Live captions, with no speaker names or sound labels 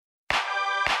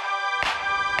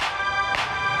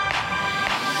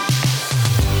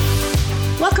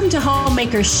Welcome to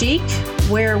Homemaker Chic,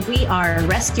 where we are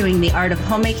rescuing the art of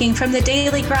homemaking from the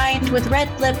daily grind with red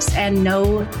lips and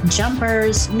no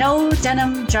jumpers, no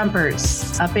denim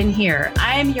jumpers up in here.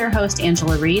 I'm your host,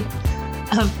 Angela Reed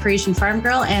of Parisian Farm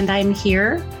Girl, and I'm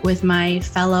here with my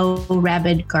fellow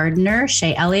rabid gardener,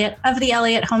 Shay Elliott of the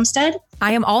Elliott Homestead.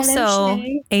 I am also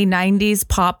a 90s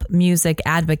pop music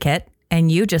advocate, and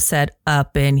you just said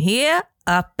up in here,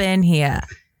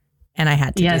 and I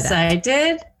had to do that. Yes, I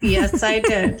did. Yes, I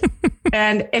did.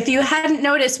 And if you hadn't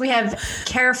noticed, we have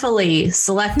carefully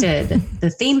selected the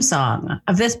theme song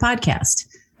of this podcast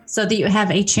so that you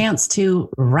have a chance to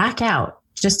rock out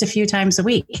just a few times a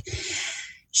week.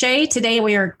 Shay, today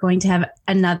we are going to have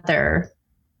another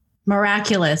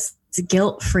miraculous,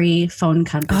 guilt-free phone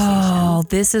conversation. Oh,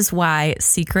 this is why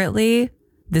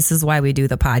we do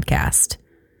the podcast.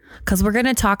 Because we're going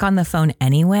to talk on the phone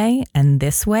anyway, and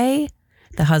this way,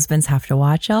 the husbands have to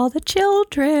watch all the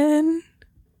children.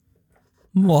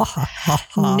 No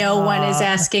one is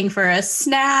asking for a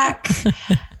snack.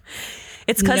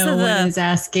 It's because of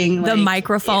the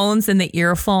microphones and the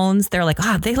earphones. They're like,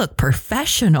 they look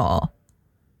professional.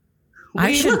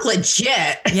 We look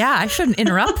legit. Yeah, I shouldn't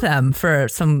interrupt them for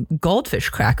some goldfish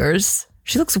crackers.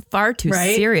 She looks far too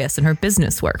serious in her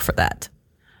business work for that.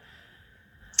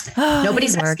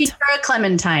 Nobody's asking for a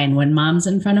clementine when mom's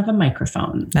in front of a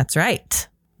microphone. That's right.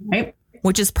 Right.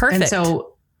 Which is perfect. And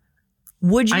so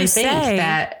would you say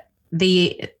that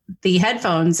the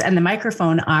headphones and the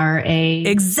microphone are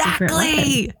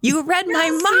exactly. You read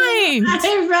my mind.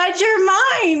 I read your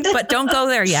mind. But don't go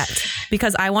there yet,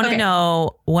 because I want to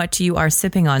know what you are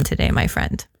sipping on today, my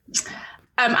friend.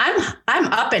 I'm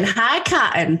up in high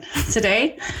cotton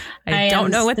today. I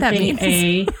don't know what that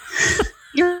means.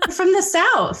 You're from the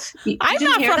South. I'm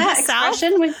not from the South.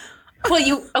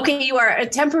 You are a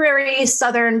temporary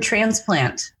Southern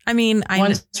transplant. I mean,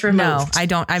 once removed. No, I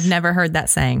don't. I've never heard that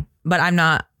saying, but I'm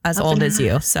not as old as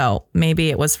you. So maybe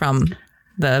it was from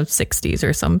the 60s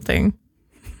or something.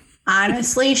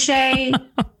 Honestly, Shay.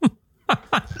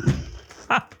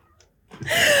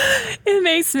 It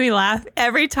makes me laugh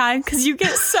every time because you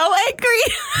get so angry.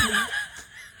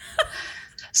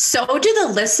 So do the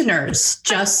listeners,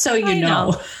 just so you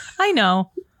know. I know.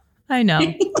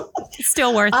 It's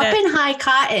still worth it. Up in high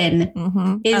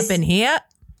cotton is... Up in here.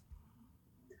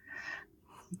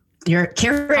 Your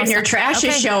trash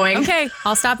is showing. Okay,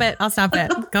 I'll stop it.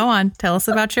 Go on. Tell us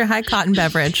about your high cotton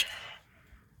beverage.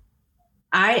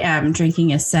 I am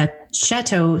drinking a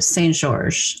Chateau Saint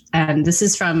Georges, and this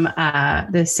is from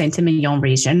the Saint-Emilion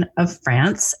region of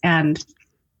France. And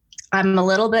I'm a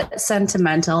little bit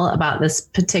sentimental about this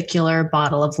particular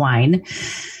bottle of wine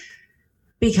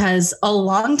because a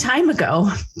long time ago,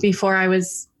 before I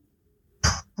was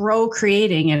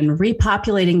procreating and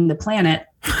repopulating the planet,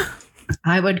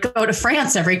 I would go to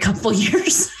France every couple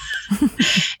years.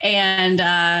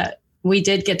 And we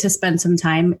did get to spend some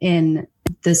time in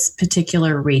this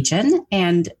particular region,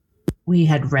 and we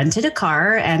had rented a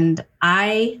car, and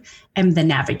I am the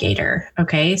navigator.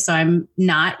 Okay. So I'm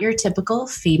not your typical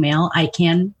female. I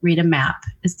can read a map.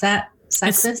 Is that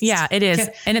sexist? Yeah, it is.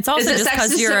 Okay. And it's also just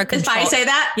because you're a control. If I say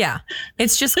that? Yeah.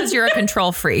 It's just because you're a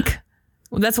control freak.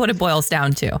 That's what it boils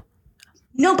down to.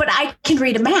 No, but I can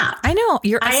read a map. I know.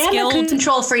 I am a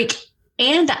control freak,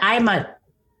 and I'm a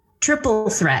triple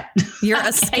threat. You're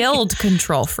a skilled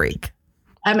control freak.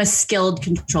 I'm a skilled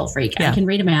control freak. Yeah. I can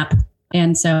read a map.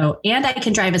 And I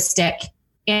can drive a stick,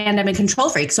 and I'm a control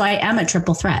freak. So I am a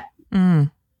triple threat.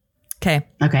 Okay.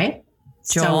 Okay.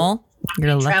 Joel,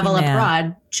 you're a lucky travel man.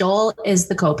 Abroad. Joel is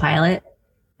the co-pilot,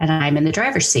 and I'm in the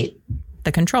driver's seat.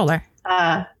 The controller.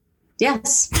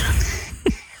 Yes.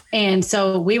 And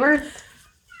so we were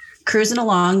cruising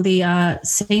along the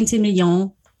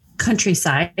Saint-Emilion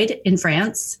countryside in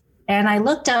France. And I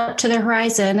looked up to the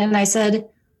horizon and I said,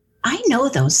 I know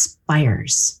those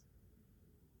spires.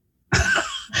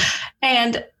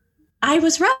 And I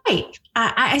was right.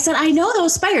 I said, I know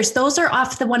those spires. Those are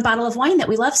off the one bottle of wine that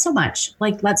we love so much.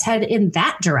 Like, let's head in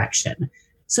that direction.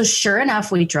 So sure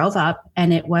enough, we drove up,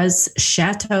 and it was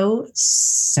Chateau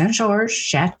Saint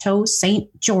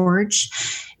George.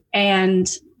 And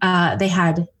they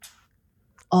had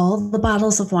all the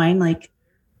bottles of wine like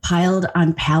piled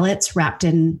on pallets wrapped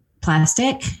in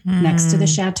plastic next to the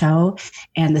chateau,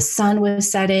 and the sun was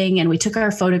setting, and we took our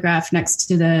photograph next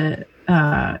to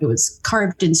it was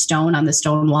carved in stone on the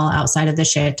stone wall outside of the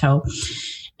chateau.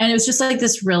 And it was just like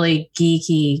this really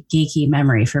geeky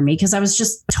memory for me, because I was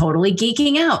just totally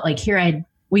geeking out. Like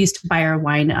we used to buy our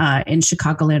wine in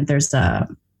Chicagoland. There's a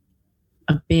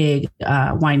big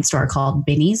wine store called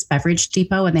Binny's Beverage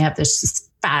Depot, and they have this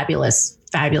fabulous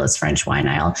French wine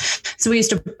aisle. So we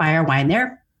used to buy our wine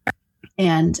there.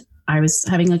 And I was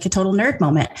having like a total nerd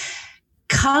moment.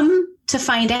 Come to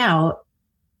find out,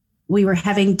 we were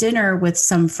having dinner with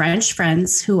some French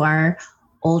friends who are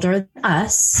older than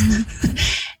us.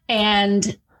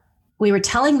 And we were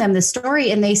telling them the story,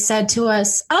 and they said to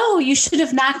us, "Oh, you should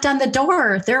have knocked on the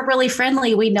door. They're really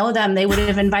friendly. We know them. They would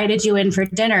have invited you in for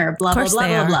dinner, blah, blah, blah,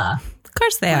 blah, blah." Of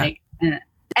course they are.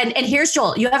 And here's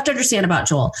Joel. You have to understand about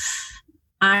Joel.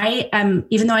 I am,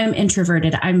 even though I'm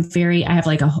introverted, I have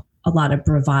like a lot of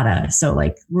bravado. So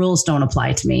like rules don't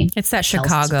apply to me. It's that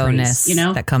Chicago-ness,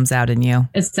 that comes out in you.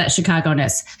 It's that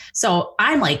Chicago-ness. So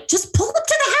I'm like, just pull up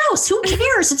to the house. Who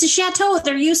cares? It's a chateau.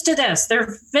 They're used to this.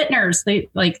 They're vintners.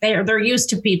 They're used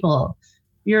to people.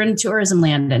 You're in tourism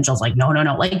land. And Joel's like, no.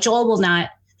 Like Joel will not.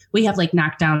 We have like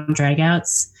knockdown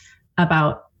dragouts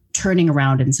about turning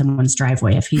around in someone's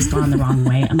driveway if he's gone the wrong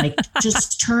way. I'm like,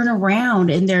 just turn around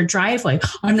in their driveway.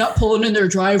 I'm not pulling in their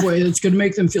driveway. That's going to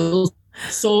make them feel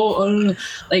so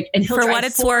like. And for what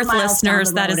it's worth,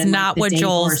 listeners, that is not what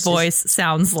Joel's voice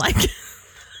sounds like.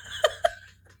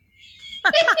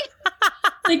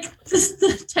 Like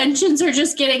the tensions are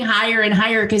just getting higher and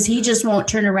higher because he just won't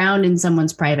turn around in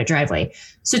someone's private driveway.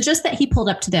 So just that he pulled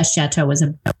up to that chateau was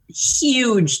a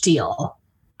huge deal.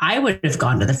 I would have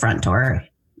gone to the front door.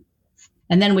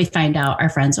 And then we find out our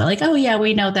friends are like, "Oh yeah,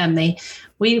 we know them.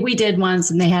 We did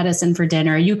once and they had us in for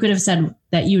dinner. You could have said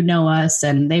that you know us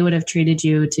and they would have treated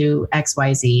you to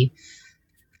XYZ."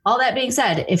 All that being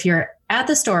said, if you're at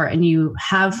the store and you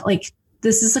have like,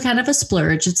 this is a kind of a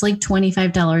splurge. It's like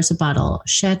 $25 a bottle.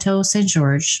 Chateau Saint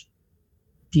George.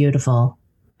 Beautiful.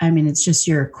 I mean, it's just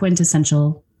your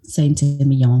quintessential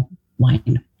Saint-Emilion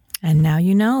wine. And now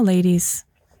you know, ladies.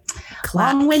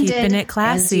 Long-winded, keeping it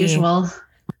classy. as usual.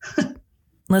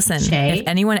 Listen, Shay, if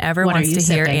anyone ever wants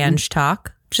to hear Ange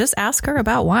talk, just ask her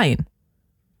about wine.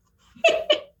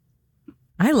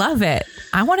 I love it.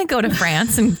 I want to go to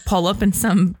France and pull up in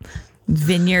some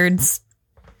vineyard's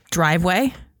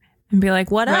driveway and be like,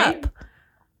 "What up?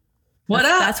 What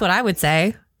up?" That's what I would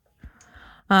say.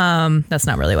 That's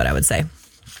not really what I would say.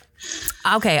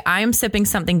 Okay, I am sipping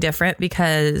something different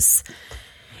because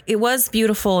it was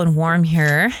beautiful and warm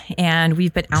here, and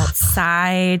we've been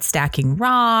outside stacking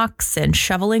rocks and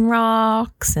shoveling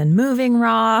rocks and moving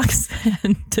rocks.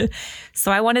 And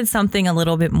so I wanted something a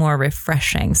little bit more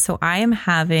refreshing. So I am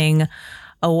having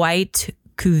a white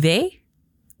cuvée,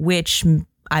 which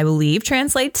I believe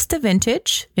translates to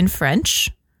vintage in French.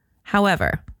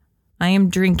 However, I am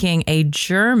drinking a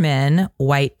German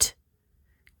white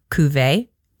cuvée.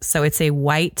 So it's a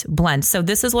white blend. So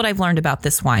this is what I've learned about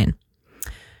this wine.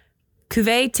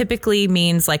 Cuvée typically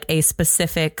means like a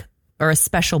specific or a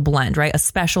special blend, right? A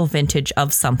special vintage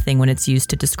of something when it's used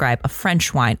to describe a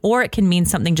French wine, or it can mean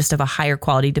something just of a higher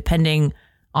quality depending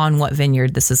on what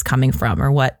vineyard this is coming from, or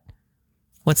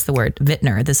what's the word?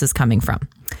 Vintner this is coming from.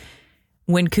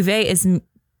 When cuvée is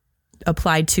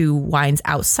applied to wines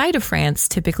outside of France,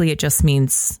 typically it just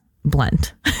means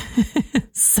blend.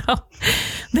 So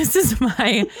this is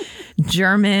my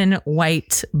German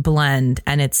white blend,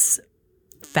 and it's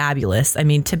fabulous. I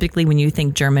mean, typically when you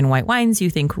think German white wines, you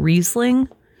think Riesling,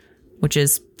 which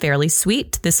is fairly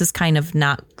sweet. This is kind of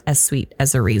not as sweet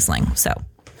as a Riesling. So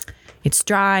it's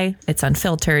dry, it's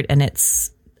unfiltered, and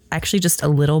it's actually just a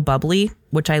little bubbly,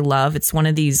 which I love. It's one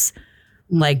of these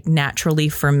like naturally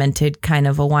fermented kind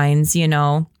of a wines,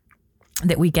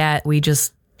 that we get.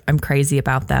 I'm crazy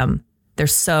about them. They're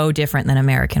so different than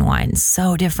American wines.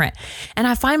 So different. And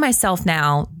I find myself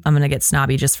now, I'm going to get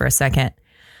snobby just for a second.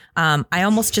 I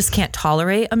almost just can't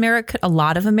tolerate a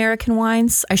lot of American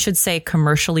wines. I should say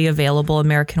commercially available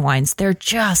American wines. They're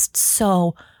just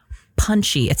so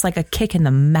punchy. It's like a kick in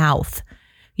the mouth.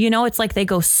 It's like they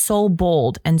go so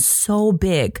bold and so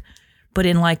big, but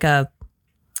in like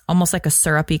almost like a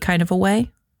syrupy kind of a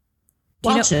way.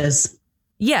 Welch's.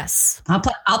 Yes.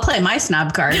 I'll play my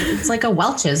snob card. It's like a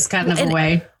Welch's kind of a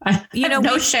way.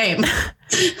 No shame.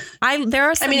 There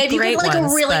are some if you great get like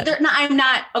ones, a really, I'm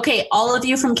not, okay, all of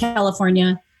you from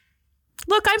California.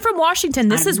 Look, I'm from Washington.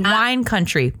 This is wine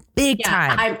country. Big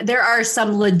time. There are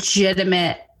some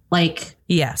legitimate,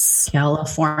 yes,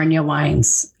 California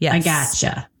wines. Yes. I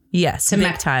gotcha. Yes,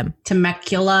 big time.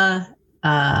 Temecula.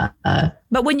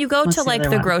 But when you go to like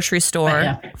the grocery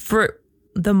store, for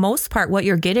the most part, what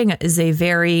you're getting is a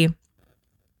very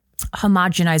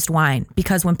homogenized wine,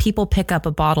 because when people pick up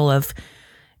a bottle of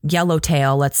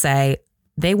Yellowtail, let's say,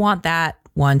 they want that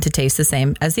one to taste the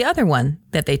same as the other one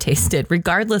that they tasted,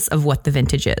 regardless of what the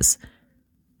vintage is.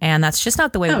 And that's just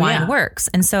not the way wine works.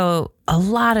 And so a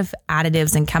lot of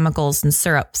additives and chemicals and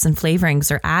syrups and flavorings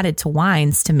are added to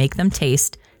wines to make them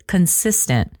taste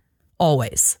consistent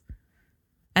always.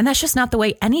 And that's just not the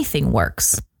way anything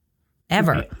works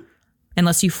ever, right.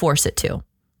 Unless you force it to.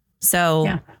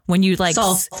 So when you like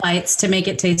sulfites to make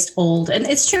it taste old, and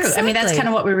it's true. Exactly. I mean, that's kind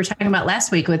of what we were talking about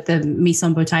last week with the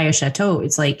Maison Bouteille Chateau.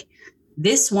 It's like,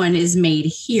 this one is made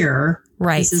here.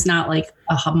 Right. This is not like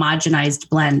a homogenized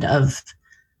blend of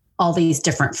all these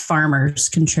different farmers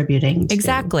contributing.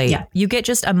 Exactly. You get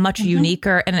just a much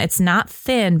uniquer, and it's not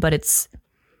thin, but it's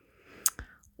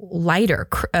lighter,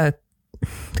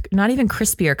 not even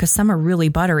crispier, because some are really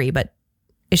buttery, but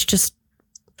it's just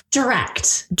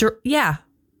direct.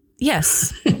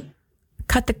 Yes.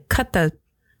 Cut the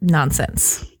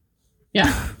nonsense.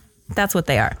 Yeah. That's what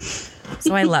they are.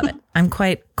 So I love it. I'm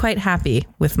quite happy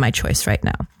with my choice right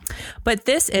now. But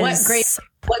this is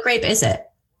what grape is it?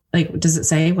 Like, does it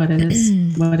say what it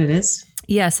is? What it is?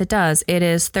 Yes, it does. It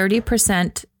is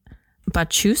 30%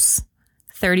 Bacchus,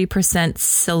 30%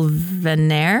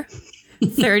 Sylvaner,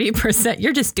 30%.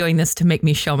 You're just doing this to make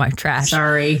me show my trash.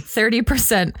 Sorry.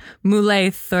 30%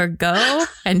 Moulay Thurgot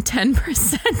and 10%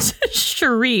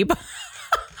 Charib.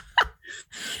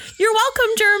 You're welcome,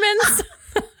 Germans.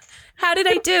 How did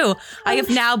I do? I have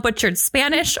now butchered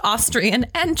Spanish, Austrian,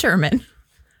 and German.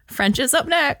 French is up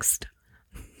next.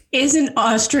 Isn't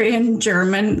Austrian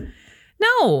German?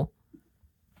 No.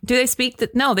 Do they speak?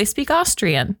 No, they speak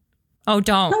Austrian. Oh,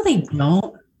 don't. No, they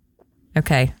don't.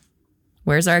 Okay.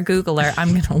 Where's our Googler?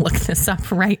 I'm going to look this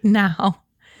up right now.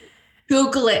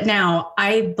 Google it now.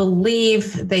 I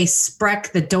believe they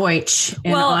sprek the Deutsch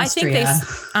in Austria.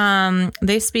 I think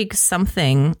they speak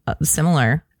something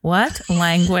similar. What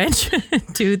language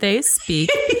do they speak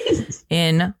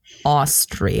in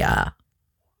Austria?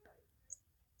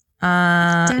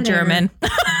 German.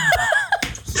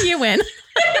 You win.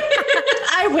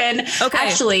 I win. Okay.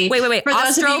 Actually, wait.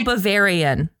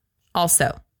 Austro-Bavarian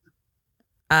also.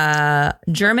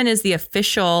 German is the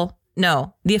official.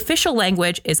 No, the official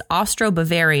language is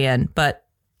Austro-Bavarian, but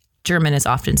German is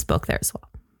often spoke there as well.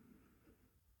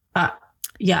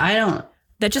 I don't.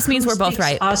 That just means we're both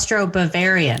right.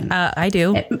 Austro-Bavarian. I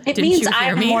do. It means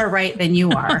I'm more right than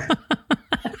you are.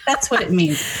 That's what it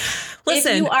means.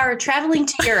 Listen. If you are traveling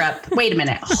to Europe, wait a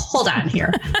minute. Hold on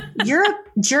here.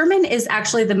 German is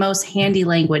actually the most handy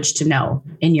language to know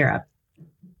in Europe.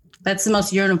 That's the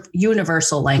most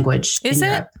universal language in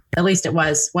Europe. At least it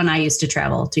was when I used to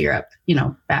travel to Europe,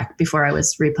 back before I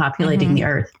was repopulating the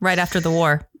earth. Right after the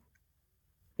war.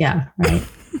 Yeah, right.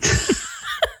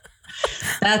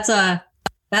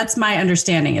 That's my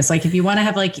understanding. It's like, if you want to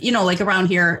have like around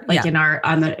here, like in our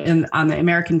on the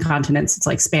American continents, it's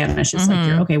like Spanish. It's like,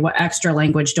 okay, what extra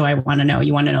language do I want to know?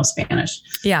 You want to know Spanish.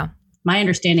 Yeah. My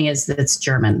understanding is that it's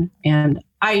German, and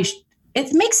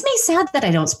it makes me sad that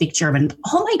I don't speak German.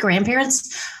 All my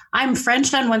grandparents, I'm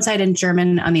French on one side and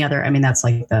German on the other. I mean, that's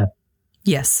like the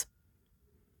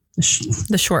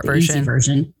short version. Easy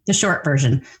version. The short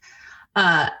version.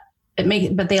 But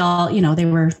they all, they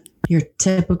were your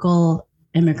typical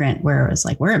immigrant, where it was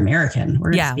like, we're American.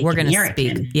 We're going to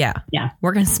speak. Yeah.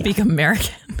 We're going to speak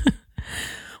American.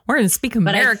 We're going to speak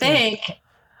American. But I think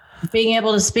being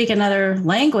able to speak another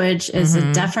language is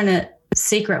a definite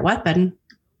secret weapon.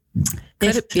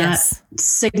 Not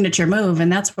signature move.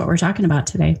 And that's what we're talking about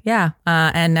today. Yeah.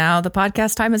 And now the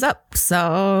podcast time is up.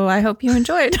 So I hope you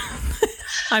enjoyed.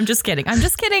 I'm just kidding.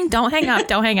 Don't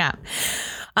hang up.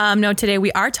 No, today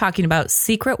we are talking about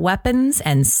secret weapons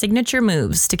and signature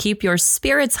moves to keep your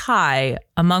spirits high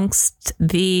amongst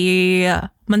the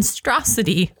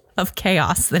monstrosity of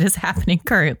chaos that is happening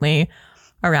currently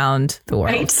around the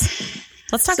world. Right.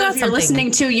 Let's talk about something. If you're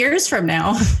listening 2 years from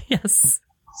now, yes,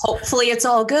 hopefully it's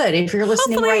all good. If you're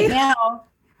listening right now,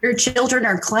 your children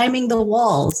are climbing the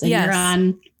walls and you're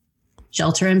on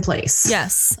shelter in place.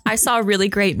 Yes. I saw a really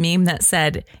great meme that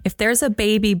said, if there's a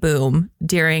baby boom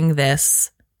during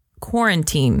this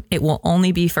quarantine, it will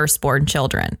only be firstborn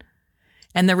children.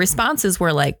 And the responses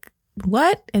were like,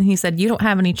 what? And he said, you don't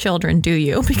have any children, do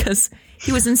you? Because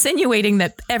he was insinuating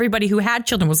that everybody who had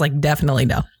children was like, definitely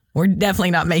no. We're definitely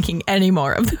not making any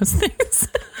more of those things.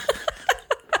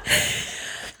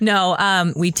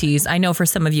 No, we tease. I know for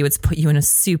some of you, it's put you in a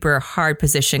super hard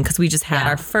position because we just had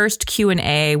our first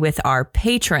Q&A with our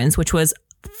patrons, which was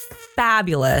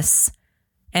fabulous.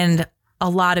 And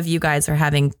a lot of you guys are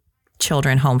having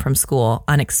children home from school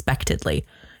unexpectedly.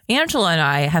 Angela and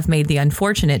I have made the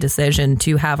unfortunate decision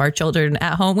to have our children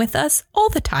at home with us all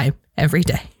the time, every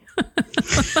day.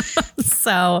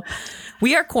 So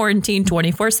we are quarantined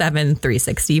 24/7,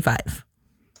 365.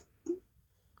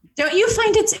 Don't you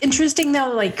find it's interesting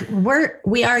though? Like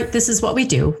this is what we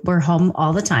do. We're home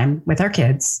all the time with our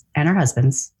kids and our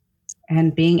husbands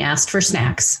and being asked for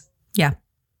snacks. Yeah.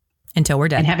 Until we're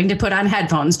dead. And having to put on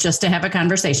headphones just to have a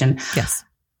conversation. Yes.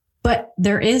 But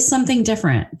there is something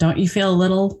different. Don't you feel a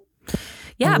little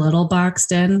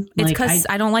boxed in? It's because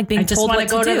I don't like being told what to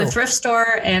do. I just want to go to the thrift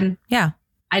store and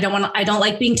I don't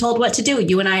like being told what to do.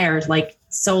 You and I are like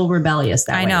so rebellious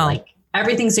that way. I know. Like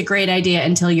everything's a great idea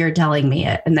until you're telling me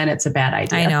it. And then it's a bad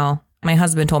idea. I know. My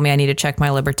husband told me I need to check my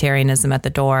libertarianism at the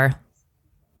door.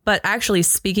 But actually,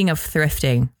 speaking of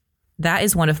thrifting, that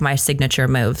is one of my signature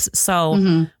moves.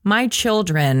 So my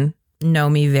children know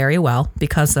me very well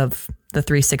because of the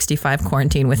 365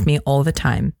 quarantine with me all the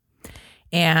time.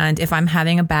 And if I'm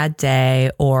having a bad day,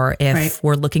 or if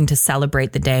we're looking to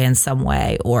celebrate the day in some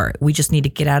way, or we just need to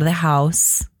get out of the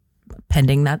house,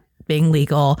 pending that being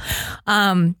legal,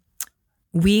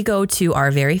 we go to our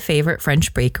very favorite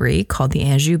French bakery called the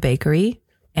Anjou Bakery,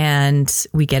 and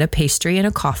we get a pastry and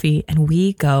a coffee, and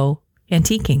we go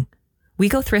antiquing. We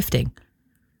go thrifting.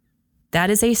 That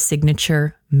is a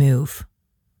signature move.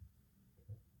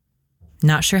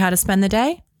 Not sure how to spend the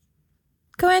day?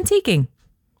 Go antiquing.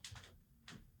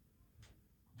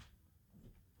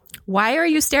 Why are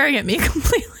you staring at me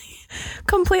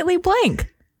completely blank?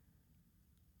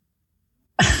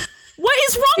 What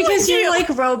is wrong with you? Because you're like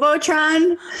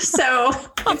Robotron. So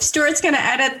if Stuart's going to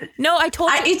edit. No, I told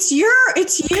you. It's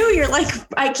you. You're like,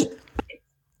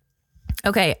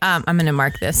 Okay. I'm going to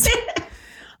mark this.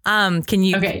 Can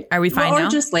you, okay. Are we fine now? Or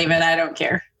just leave it. I don't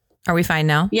care. Are we fine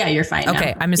now? Yeah, you're fine.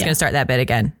 Okay. Now. I'm just going to start that bit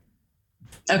again.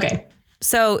 Okay.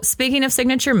 So speaking of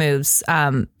signature moves,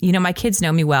 my kids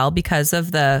know me well because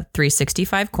of the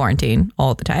 365 quarantine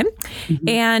all the time. Mm-hmm.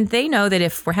 And they know that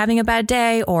if we're having a bad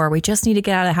day or we just need to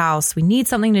get out of the house, we need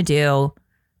something to do,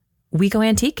 we go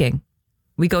antiquing.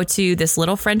 We go to this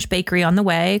little French bakery on the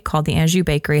way called the Anjou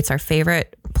Bakery. It's our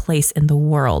favorite place in the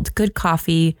world. Good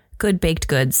coffee, good baked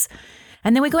goods.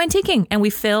 And then we go antiquing and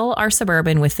we fill our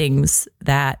Suburban with things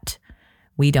that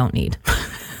we don't need.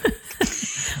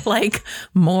 Like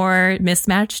more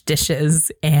mismatched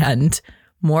dishes and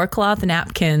more cloth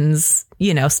napkins,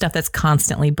 stuff that's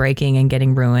constantly breaking and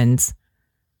getting ruined.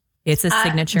 It's a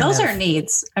signature Those move. are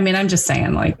needs. I mean, I'm just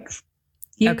saying, like,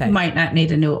 you might not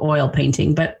need a new oil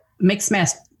painting, but I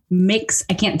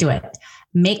can't do it.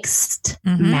 Mixed,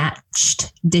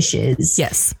 matched dishes.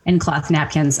 Yes. And cloth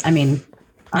napkins. I mean,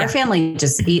 our family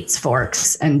just eats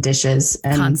forks and dishes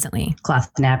and constantly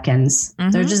cloth napkins.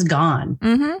 They're just gone.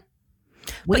 Mm-hmm.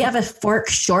 We have a fork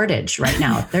shortage right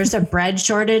now. There's a bread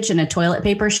shortage and a toilet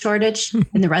paper shortage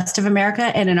in the rest of America.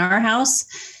 And in our house,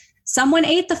 someone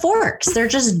ate the forks. They're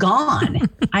just gone.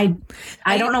 I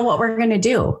don't know what we're going to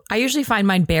do. I usually find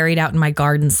mine buried out in my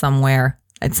garden somewhere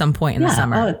at some point in the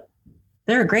summer. Oh,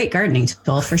 they're a great gardening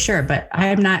tool for sure. But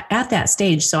I'm not at that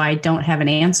stage, so I don't have an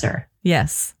answer.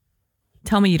 Yes.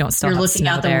 Tell me you don't still You're have looking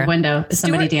snow out there. the window. Is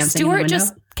somebody dancing in the window? Stuart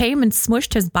just came and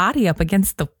smushed his body up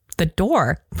against the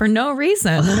door for no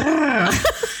reason.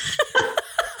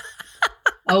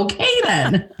 Okay,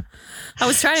 then. I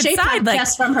was trying to decide, like,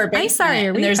 from her basement. I'm sorry,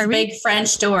 and there's a big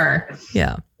French door.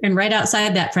 Yeah. And right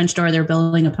outside that French door, they're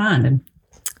building a pond. And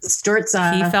Stuart's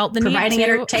he felt the providing need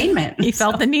to, entertainment. He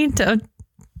felt the need to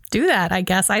do that, I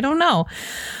guess. I don't know.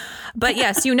 But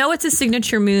yes, it's a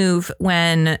signature move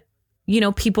when,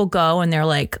 people go and they're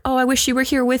like, oh, I wish you were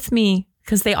here with me,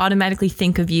 because they automatically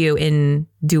think of you in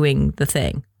doing the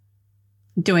thing.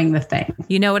 Doing the thing.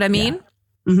 You know what I mean?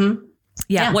 Yeah. Mm-hmm.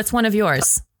 Yeah. What's one of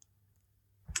yours?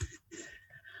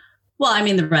 Well, I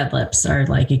mean, the red lips are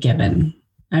like a given.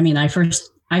 I mean, I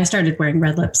started wearing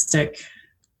red lipstick.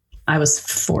 I was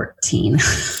 14.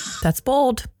 That's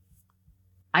bold.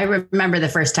 I remember the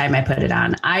first time I put it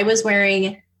on. I was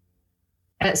wearing,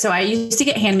 so I used to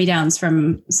get hand-me-downs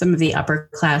from some of the upper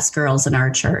class girls in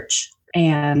our church.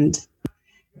 And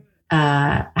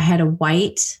I had a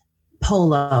white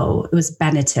polo. It was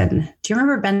Benetton. Do you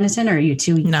remember Benetton, or are you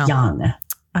too young?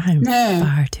 I'm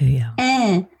far too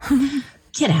young.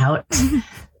 Get out.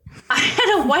 I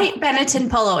had a white Benetton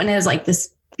polo, and it was like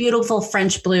this beautiful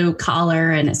French blue collar,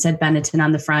 and it said Benetton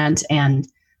on the front. And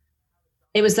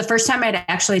it was the first time I'd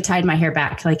actually tied my hair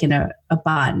back like in a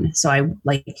bun. So I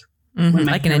like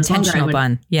like an intentional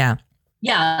bun. Yeah.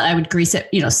 Yeah, I would grease it,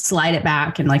 slide it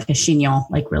back in like a chignon,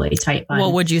 like really tight bun.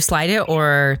 Well, would you slide it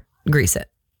or grease it?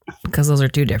 Because those are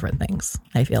two different things,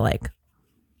 I feel like.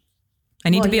 I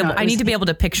need to be able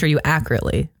to picture you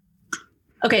accurately.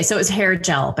 Okay, so it was hair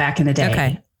gel back in the day.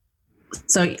 Okay.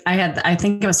 So I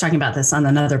think I was talking about this on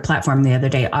another platform the other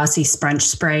day, Aussie Sprunch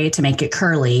Spray to make it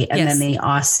curly, and then the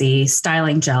Aussie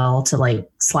styling gel to like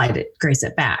slide it, grease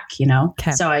it back,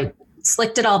 Okay. So I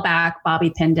slicked it all back,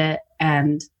 bobby pinned it,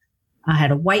 and I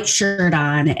had a white shirt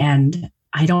on, and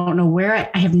I don't know where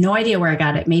I have no idea where I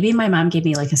got it. Maybe my mom gave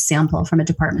me like a sample from a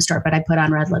department store, but I put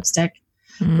on red lipstick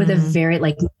with a very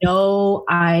like no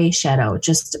eyeshadow,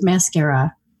 just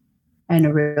mascara and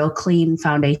a real clean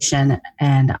foundation.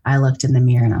 And I looked in the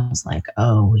mirror and I was like,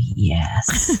 oh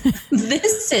yes,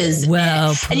 this is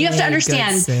well. And you have to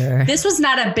understand, this was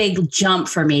not a big jump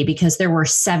for me because there were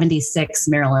 76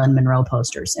 Marilyn Monroe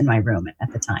posters in my room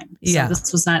at the time. So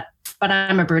this was not, but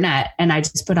I'm a brunette and I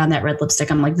just put on that red lipstick.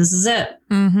 I'm like, this is it.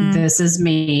 Mm-hmm. This is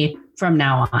me from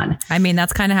now on. I mean,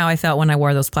 that's kind of how I felt when I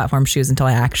wore those platform shoes until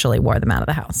I actually wore them out of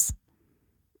the house.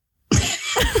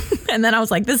 And then I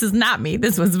was like, this is not me.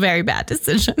 This was a very bad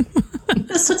decision.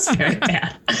 This was very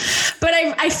bad. But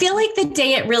I feel like the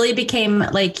day it really became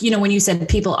like, you know, when you said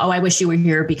people, oh, I wish you were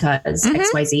here because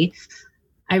XYZ.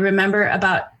 I remember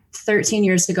about 13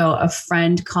 years ago, a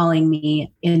friend calling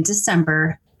me in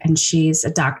December, and she's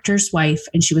a doctor's wife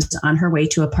and she was on her way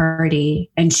to a party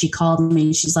and she called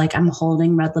me. She's like, I'm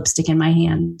holding red lipstick in my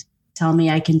hand. Tell me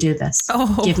I can do this.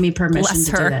 Oh, give me permission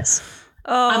to do this.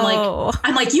 Oh,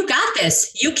 I'm like, you got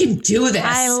this. You can do this.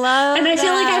 I love And I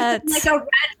feel like that. I've been like a red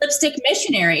lipstick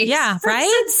missionary. Yeah,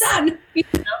 right? Since then, you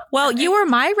know? Well, you were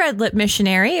my red lip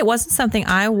missionary. It wasn't something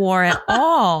I wore at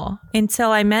all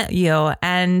until I met you.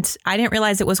 And I didn't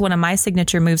realize it was one of my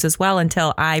signature moves as well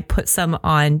until I put some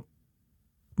on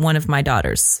one of my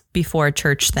daughters before a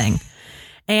church thing.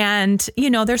 And,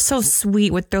 you know, they're so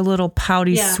sweet with their little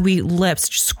pouty, sweet lips,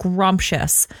 just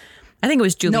scrumptious. I think it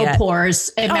was Juliet. No pores,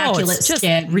 immaculate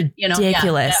skin.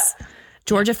 Ridiculous. You know?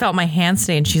 Georgia felt my hands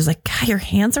today and she's like, God, your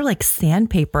hands are like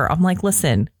sandpaper. I'm like,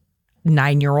 listen,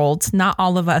 9-year-olds, not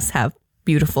all of us have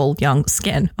beautiful young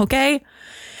skin. Okay.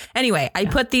 Anyway, I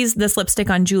put this lipstick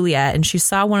on Juliet and she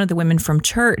saw one of the women from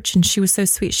church and she was so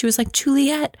sweet. She was like,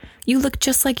 Juliet, you look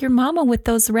just like your mama with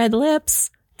those red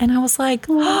lips. And I was like,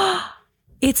 oh,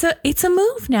 it's a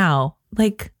move now.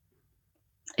 Like,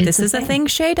 this is a thing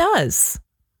Shay does.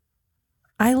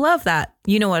 I love that.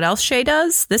 You know what else Shay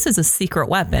does? This is a secret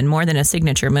weapon more than a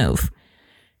signature move.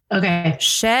 Okay.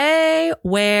 Shay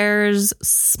wears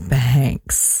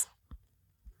Spanx.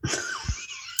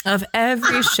 Of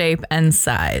every shape and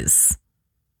size.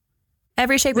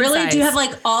 Every shape and size. Really? Do you have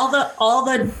like all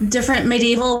the different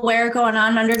medieval wear going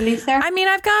on underneath there? I mean,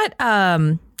 I've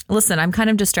got, listen, I'm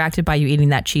kind of distracted by you eating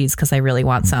that cheese because I really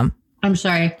want some. I'm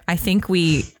sorry. I think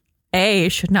we, A,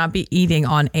 should not be eating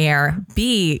on air.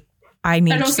 B, I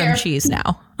need some cheese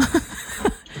now.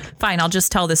 Fine, I'll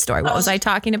just tell this story. What was I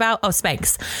talking about? Oh,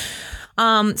 Spanx.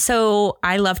 So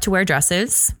I love to wear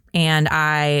dresses and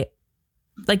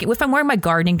like if I'm wearing my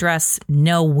gardening dress,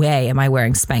 no way am I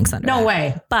wearing Spanx under No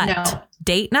way. But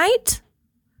date night,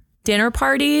 dinner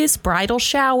parties, bridal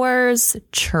showers,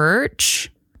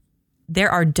 church, there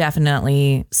are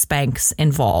definitely Spanx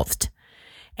involved.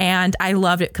 And I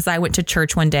loved it because I went to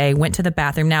church one day, went to the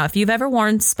bathroom. Now, if you've ever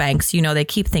worn Spanx, you know they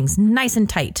keep things nice and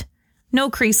tight. No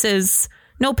creases,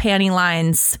 no panty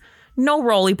lines, no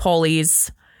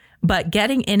roly-polies. But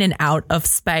getting in and out of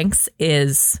Spanx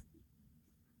is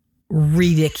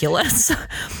ridiculous.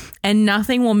 And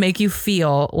nothing will make you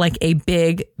feel like a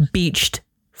big beached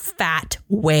fat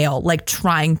whale, like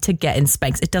trying to get in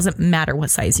Spanx. It doesn't matter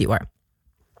what size you are.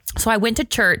 So I went to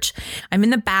church. I'm in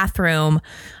the bathroom.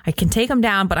 I can take them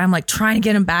down, but I'm like trying to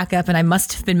get them back up. And I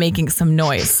must have been making some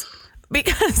noise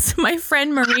because my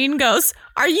friend Maureen goes,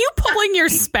 are you pulling your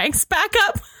Spanx back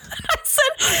up? And I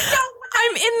said, no,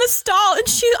 I'm in the stall. And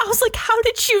I was like, how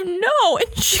did you know?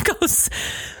 And she goes,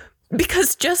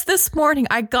 because just this morning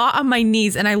I got on my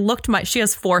knees and I looked she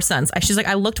has 4 sons. She's like,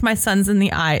 I looked my sons in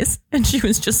the eyes and she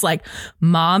was just like,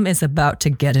 Mom is about to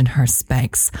get in her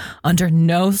Spanx. Under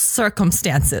no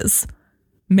circumstances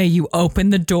may you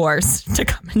open the doors to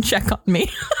come and check on me.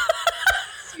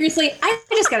 Seriously, I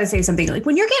just got to say something. Like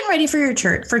when you're getting ready for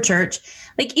church,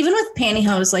 like even with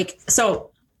pantyhose, like,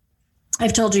 so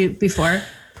I've told you before.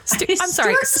 I'm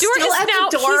sorry. Stuart is now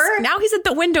the door. He's at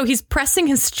the window. He's pressing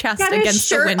his chest against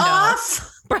the window.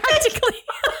 Off. Practically.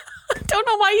 I don't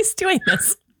know why he's doing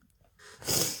this.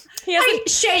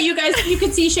 Shay, you guys, you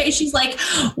can see Shay. She's like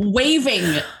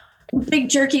waving big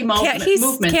jerky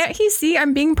movements. Can't he see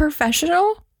I'm being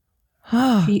professional?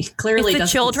 He clearly if the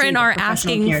children are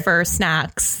asking for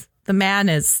snacks, the man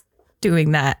is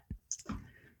doing that.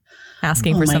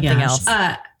 Asking for something else.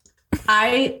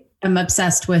 I am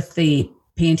obsessed with the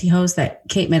pantyhose that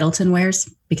Kate Middleton wears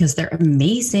because they're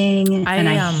amazing.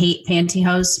 I hate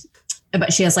pantyhose,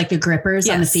 but she has like the grippers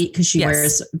on the feet because she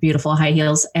wears beautiful high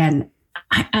heels. And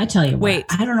I tell you what,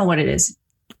 I don't know what it is.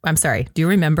 I'm sorry. Do you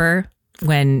remember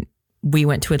when we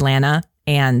went to Atlanta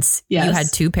and you had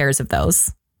 2 pairs of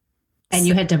those? And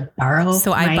you had to borrow.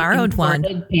 So I borrowed one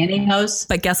pantyhose.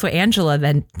 But guess what Angela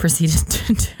then proceeded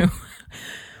to do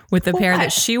with the pair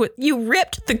that you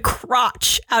ripped the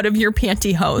crotch out of your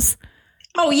pantyhose.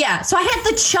 Oh yeah. So I had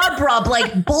the chub rub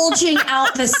like bulging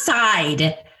out the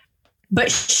side. But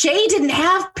Shay didn't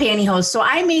have pantyhose, so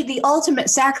I made the ultimate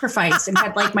sacrifice and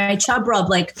had like my chub rub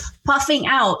like puffing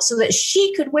out so that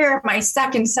she could wear my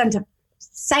second set of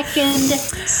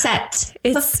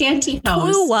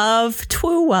pantyhose.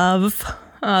 True love.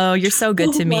 Oh, you're so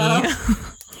good to me.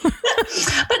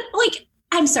 But like,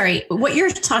 I'm sorry, what you're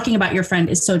talking about your friend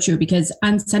is so true, because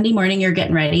on Sunday morning you're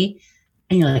getting ready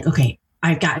and you're like, okay,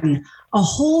 I've gotten a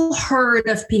whole herd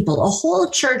of people, a whole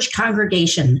church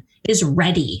congregation is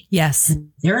ready. Yes.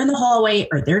 And they're in the hallway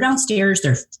or they're downstairs.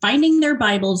 They're finding their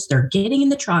Bibles. They're getting in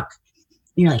the truck.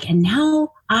 And you're like, and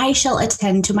now I shall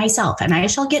attend to myself and I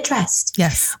shall get dressed.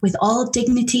 Yes. With all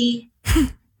dignity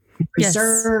and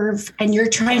reserve. Yes. And you're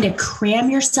trying to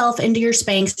cram yourself into your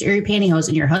Spanx or your pantyhose.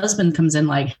 And your husband comes in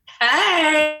like,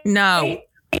 hey. No,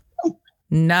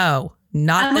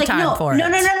 not I'm the like, time for it. No.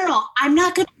 I'm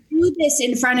not going to do this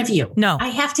in front of you. No. I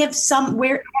have to have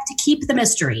somewhere. I have to keep the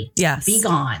mystery. Yes. Be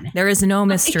gone. There is no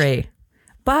mystery.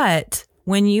 But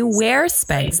when you wear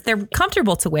Spanx, they're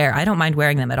comfortable to wear. I don't mind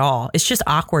wearing them at all. It's just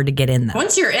awkward to get in them.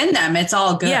 Once you're in them, it's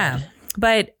all good. Yeah.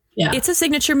 But it's a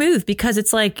signature move because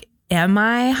it's like, am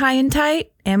I high and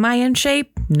tight? Am I in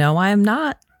shape? No, I am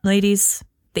not, ladies.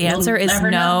 The answer is no,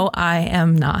 know. I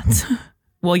am not.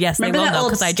 Well, yes, remember they will know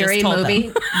because I just told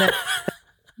movie them.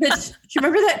 Do you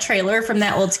remember that trailer from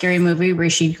that old scary movie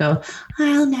where she'd go,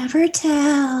 I'll never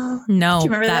tell? No, do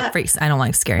you remember that freaks. I don't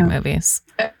like scary movies.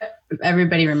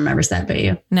 Everybody remembers that, but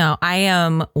you. No, I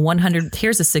am 100.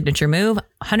 Here's a signature move.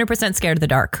 100% scared of the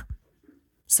dark.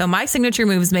 So my signature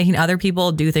move is making other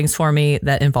people do things for me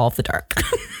that involve the dark.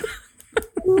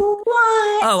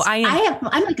 What? Oh,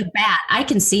 I'm like a bat. I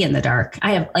can see in the dark.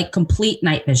 I have like complete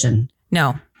night vision.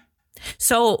 No.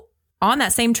 So on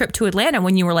that same trip to Atlanta,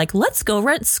 when you were like, let's go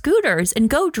rent scooters and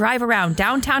go drive around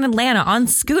downtown Atlanta on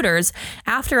scooters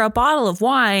after a bottle of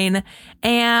wine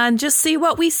and just see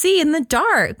what we see in the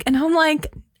dark. And I'm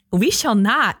like, we shall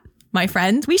not, my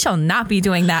friend, we shall not be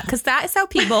doing that because that is how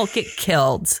people get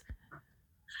killed.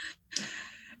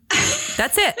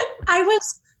 That's it. I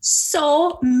was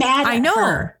so mad at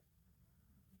her.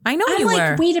 I know you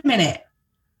were. Wait a minute.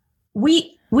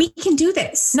 We can do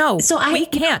this. No, so we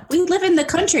can't. We live in the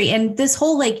country, and this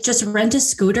whole like just rent a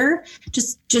scooter,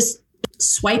 just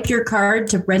swipe your card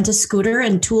to rent a scooter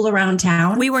and tool around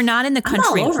town. We were not in the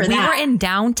country. We were in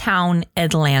downtown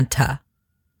Atlanta.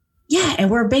 Yeah, and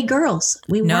we're big girls.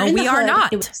 We are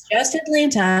not. It was just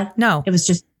Atlanta. No, it was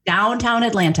just downtown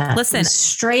Atlanta. Listen,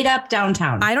 straight up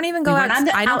downtown. I don't even go out.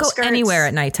 I don't go anywhere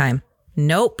at nighttime.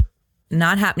 Nope,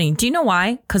 not happening. Do you know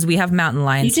why? Because we have mountain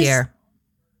lions here.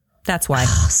 That's why.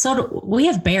 So we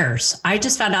have bears. I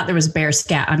just found out there was bear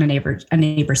scat on a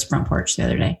neighbor's front porch the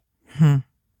other day.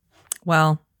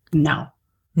 Well, no.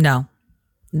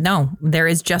 There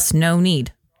is just no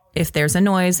need. If there's a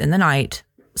noise in the night,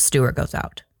 Stuart goes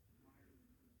out.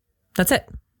 That's it.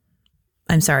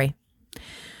 I'm sorry.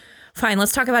 Fine.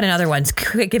 Let's talk about another one.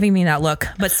 Quit giving me that look.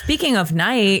 But speaking of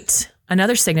night,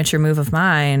 another signature move of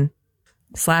mine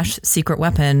 / secret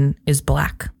weapon is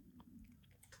black.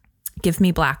 Give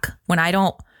me black. When I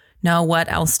don't know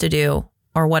what else to do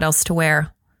or what else to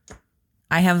wear,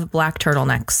 I have black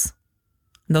turtlenecks.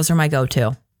 Those are my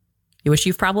go-to, which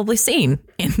you've probably seen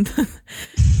in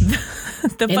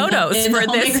the photos for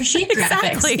this.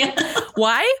 Exactly.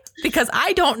 Why? Because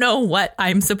I don't know what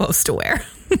I'm supposed to wear.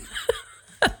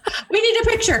 We need a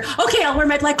picture. Okay, I'll wear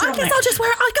my black turtleneck. I guess I'll just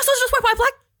wear my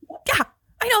black. Yeah,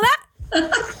 I know that.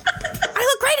 I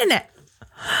look great in it.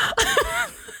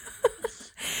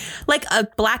 Like a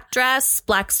black dress,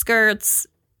 black skirts.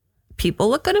 People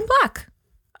look good in black.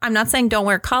 I'm not saying don't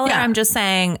wear color. Yeah. I'm just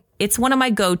saying it's one of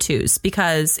my go-tos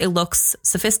because it looks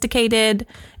sophisticated.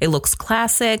 It looks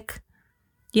classic.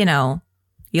 You know,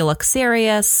 you look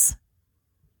serious.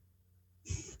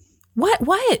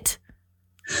 What?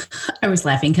 I was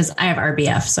laughing because I have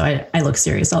RBF, so I look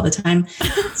serious all the time.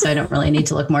 So I don't really need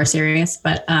to look more serious.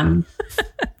 But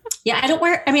yeah, I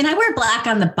wear black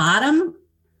on the bottom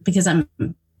because I'm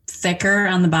thicker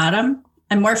on the bottom.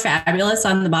 I'm more fabulous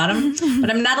on the bottom, but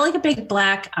I'm not like a big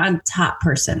black on top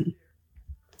person.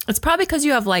 It's probably because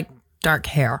you have like dark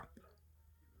hair.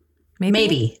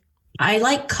 Maybe. I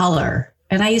like color,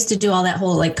 and I used to do all that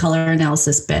whole like color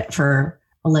analysis bit for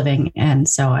a living. And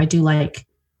so I do like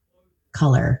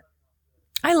color.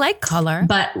 I like color.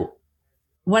 But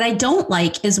what I don't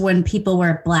like is when people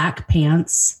wear black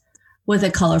pants with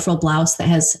a colorful blouse that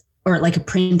has or like a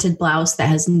printed blouse that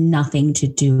has nothing to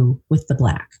do with the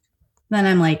black. Then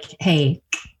I'm like, hey,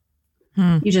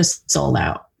 you just sold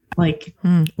out. Like,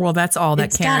 well, that's all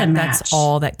that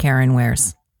Karen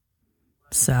wears.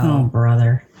 So, oh,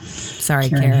 brother. Sorry,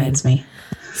 Karen. Hates me.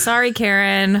 Sorry,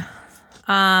 Karen.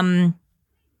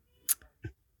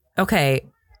 Okay.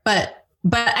 But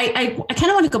I kind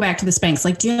of want to go back to the Spanx.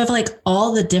 Like, do you have like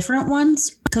all the different ones?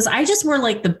 Because I just wore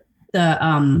like the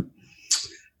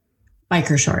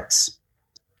biker shorts.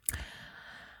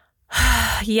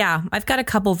 Yeah, I've got a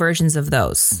couple versions of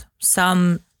those.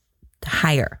 Some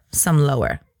higher, some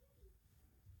lower.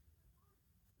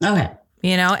 Okay.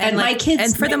 You know, and like, my kids,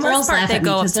 and for the most part, they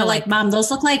go up to they're like, Mom, those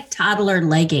look like toddler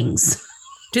leggings.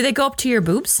 Do they go up to your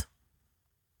boobs?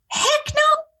 Heck no.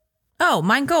 Oh,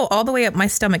 mine go all the way up my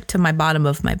stomach to my bottom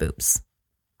of my boobs.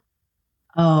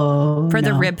 Oh, for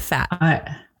the rib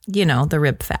fat. You know, the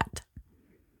rib fat.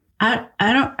 I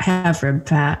don't have rib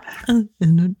fat. I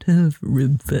don't have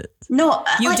rib fat. No,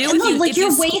 you do.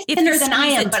 You're way thinner than I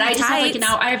am, but I just have like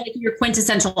I have like your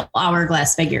quintessential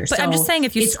hourglass figure. But so I'm just saying,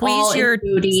 if you squeeze your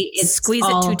booty, squeeze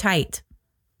it too tight,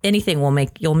 anything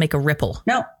you'll make a ripple.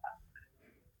 No,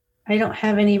 I don't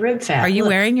have any rib fat. Are you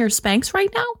wearing your Spanx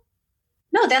right now?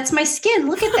 No, that's my skin.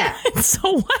 Look at that. It's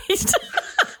so white.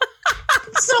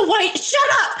 So white. Shut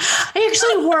up. I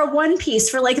actually wore a one piece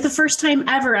for like the first time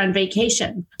ever on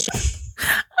vacation.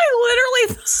 I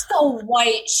literally. So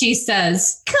white, she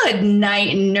says. Good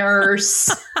night, nurse.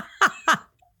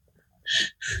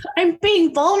 I'm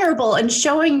being vulnerable and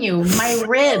showing you my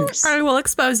ribs. I will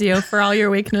expose you for all your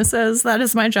weaknesses. That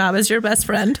is my job as your best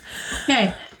friend.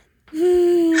 Okay.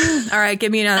 All right.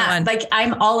 Give me another one. Like,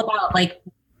 I'm all about like,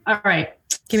 all right.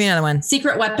 Give me another one.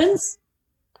 Secret weapons.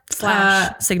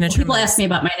 Signature. People ask me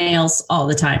about my nails all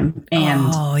the time,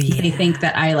 and they think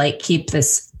that I like keep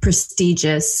this pristine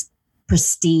is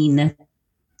the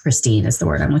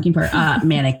word I'm looking for,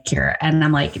 manicure. And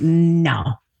I'm like,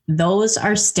 no, those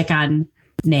are stick-on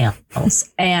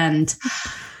nails. And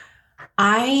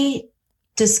I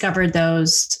discovered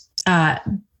those,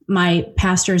 my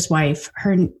pastor's wife,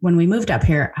 when we moved up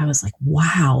here, I was like,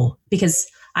 wow, because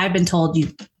I've been told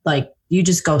you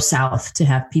just go south to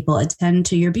have people attend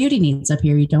to your beauty needs up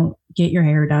here. You don't get your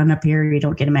hair done up here. You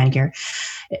don't get a manicure.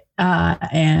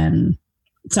 And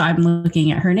so I'm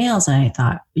looking at her nails and I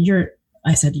thought,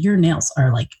 I said, your nails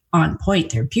are like on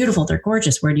point. They're beautiful. They're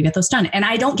gorgeous. Where do you get those done? And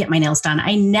I don't get my nails done.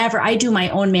 I do my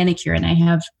own manicure and I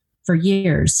have for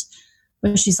years.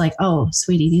 But she's like, oh,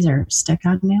 sweetie, these are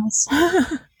stick-on nails.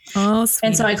 Oh, sweetie.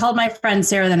 And so I called my friend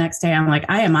Sarah the next day. I'm like,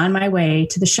 I am on my way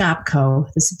to the Shopko.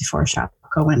 This is before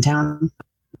Shopko went down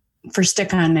for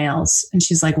stick-on nails. And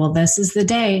she's like, well, this is the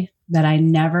day that I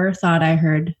never thought I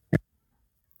heard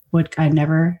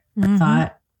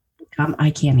thought would come.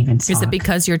 I can't even talk. Is it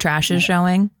because your trash is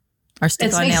showing? Or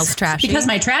stick-on nails trashy? Because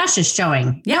my trash is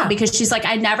showing. Yeah, because she's like,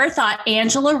 I never thought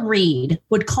Angela Reed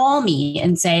would call me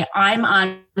and say, I'm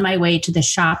on my way to the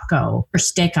Shopko for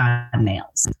stick-on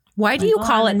nails. Why do you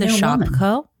call it the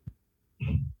Shopko?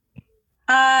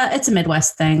 It's a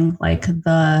Midwest thing, like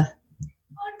the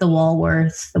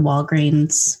Walworth, the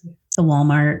Walgreens, the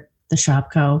Walmart, the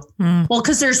Shopko. Well,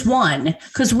 because there's one.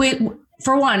 Because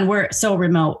we're so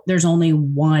remote. There's only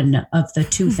one of the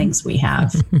two things we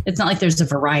have. It's not like there's a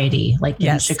variety, like in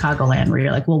Chicagoland, where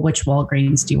you're like, well, which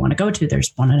Walgreens do you want to go to?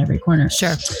 There's one on every corner.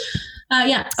 Sure.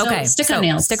 Yeah. So okay. Stick-on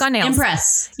nails. Stick-on nails.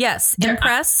 Impress. Yes.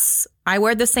 Impress. I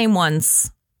wear the same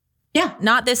ones. Yeah.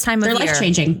 Not this time of year. They're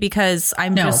life-changing. Because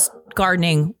I'm just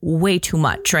gardening way too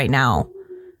much right now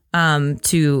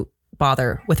to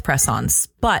bother with press-ons.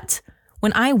 But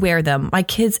when I wear them, my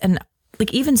kids and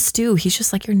like even Stu, he's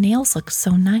just like, your nails look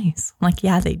so nice. I'm like,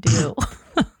 yeah, they do.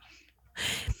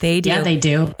 They do. Yeah, they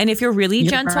do. And if you're really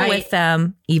gentle with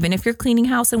them, even if you're cleaning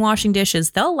house and washing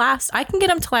dishes, they'll last. I can get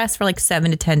them to last for like 7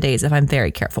 to 10 days if I'm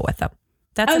very careful with them.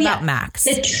 That's about max.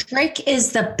 The trick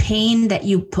is the pain that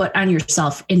you put on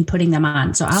yourself in putting them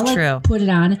on. So I'll put it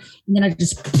on and then I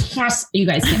just press. You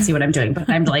guys can't see what I'm doing, but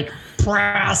I'm like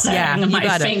pressing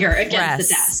my finger against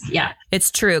the desk. Yeah, it's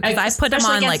true. Because I put them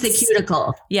on like the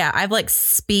cuticle. Yeah, I've like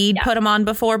put them on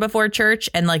before church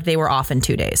and like they were off in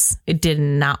 2 days. It did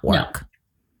not work. No.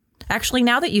 Actually,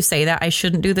 now that you say that, I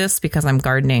shouldn't do this because I'm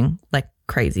gardening like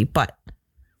crazy, but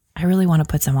I really want to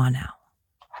put some on now.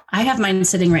 I have mine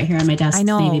sitting right here on my desk. I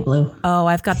know. Navy blue. Oh,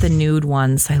 I've got the nude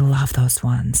ones. I love those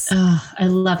ones. Oh, I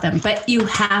love them. But you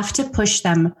have to push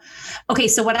them. Okay,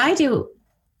 so what I do,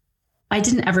 I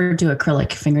didn't ever do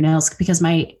acrylic fingernails because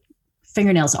my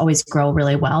fingernails always grow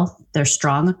really well. They're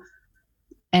strong.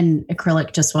 And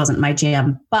acrylic just wasn't my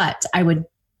jam. But I would,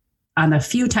 on the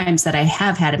few times that I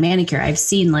have had a manicure, I've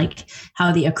seen like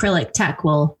how the acrylic tech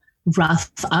will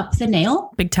rough up the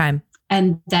nail. Big time.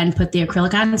 And then put the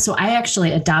acrylic on. So I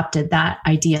actually adopted that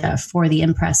idea for the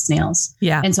impressed nails.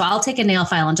 Yeah. And so I'll take a nail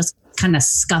file and just kind of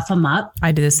scuff them up.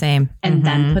 I do the same. And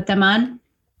then put them on.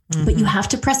 But you have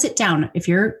to press it down. If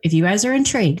you guys are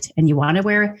intrigued and you want to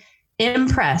wear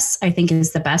Impress, I think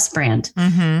is the best brand.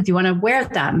 If you want to wear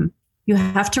them, you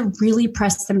have to really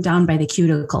press them down by the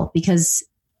cuticle, because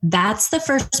that's the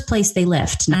first place they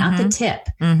lift, not the tip.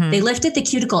 They lift at the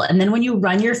cuticle. And then when you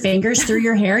run your fingers through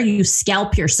your hair, you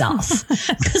scalp yourself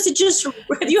because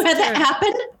you had that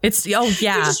happen.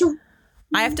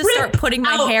 I have to start putting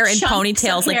my hair in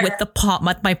ponytails, like with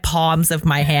with my palms of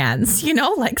my hands,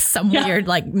 like some weird,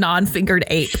 like non-fingered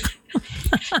ape.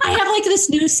 I have like this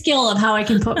new skill of how I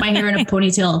can put my hair in a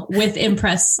ponytail with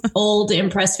old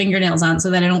Impress fingernails on, so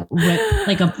that I don't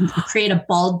create a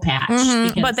bald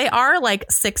patch. But they are like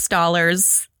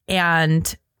 $6.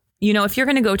 And, if you're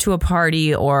going to go to a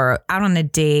party or out on a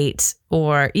date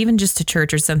or even just to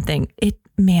church or something,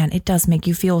 it does make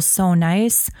you feel so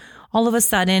nice. All of a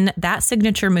sudden, that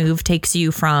signature move takes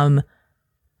you from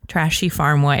trashy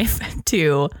farm wife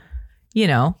to,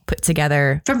 put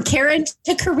together. From Karen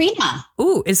to Karina.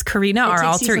 Ooh, is Karina our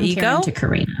alter ego? Karen to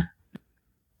Karina.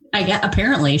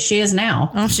 Apparently, she is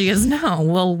now. Oh, she is now.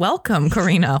 Well, welcome,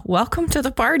 Karina. Welcome to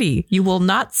the party. You will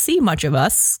not see much of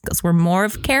us because we're more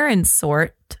of Karen's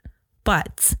sort.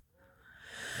 But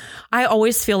I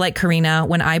always feel like Karina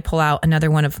when I pull out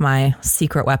another one of my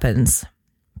secret weapons.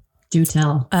 Do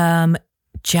tell.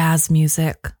 Jazz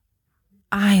music.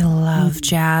 I love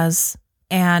jazz.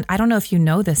 And I don't know if you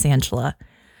know this, Angela,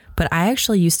 but I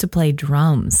actually used to play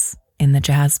drums in the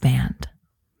jazz band.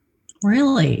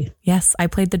 Really? Yes, I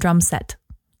played the drum set,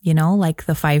 like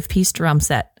the 5-piece drum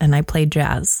set, and I played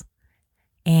jazz.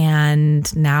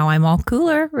 And now I'm all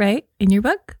cooler, right? In your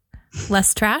book?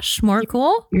 Less trash, more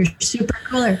cool? You're super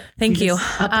cooler. Thank you.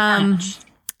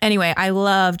 Anyway, I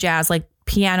love jazz, like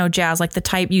piano jazz, like the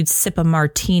type you'd sip a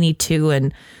martini to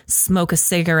and smoke a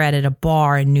cigarette at a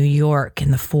bar in New York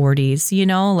in the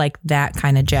 40s, like that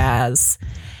kind of jazz.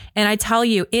 And I tell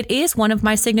you, it is one of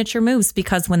my signature moves,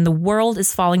 because when the world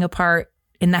is falling apart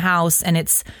in the house and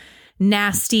it's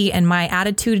nasty and my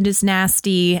attitude is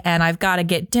nasty and I've got to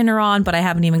get dinner on, but I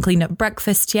haven't even cleaned up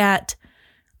breakfast yet,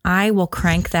 I will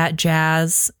crank that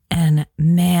jazz. And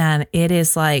man, it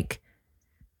is like,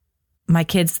 my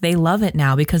kids, they love it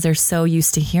now because they're so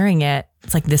used to hearing it.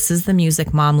 It's like, this is the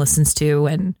music mom listens to,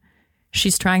 and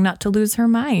she's trying not to lose her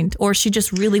mind, or she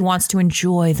just really wants to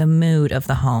enjoy the mood of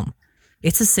the home.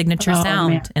 It's a signature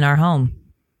sound in our home.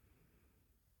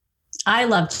 I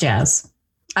love jazz.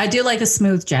 I do like a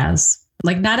smooth jazz,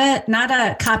 like not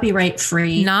a copyright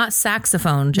free, not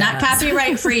saxophone jazz, not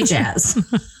copyright free jazz.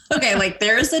 Okay, like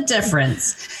there's a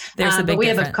difference. There's a big but we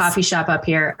difference. have a coffee shop up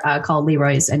here called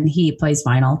Leroy's, and he plays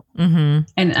vinyl. And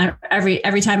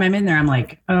every time I'm in there, I'm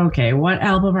like, okay, what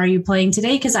album are you playing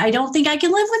today? Because I don't think I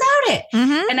can live without it.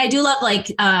 And I do love like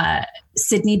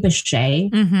Sidney Bechet.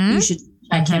 You should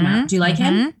check him out. Do you like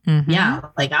him? Yeah,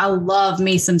 like I love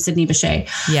me some Sidney Bechet.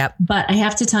 Yep. But I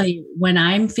have to tell you, when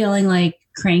I'm feeling like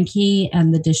cranky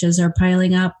and the dishes are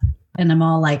piling up, and I'm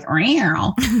all like,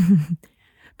 Real.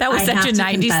 That was such a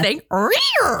 90s thing.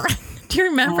 Do you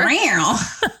remember? I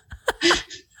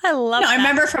love that. I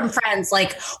remember from Friends,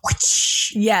 like,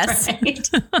 whoosh, yes.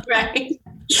 Right.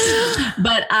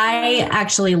 But I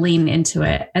actually lean into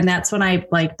it. And that's when I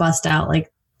like bust out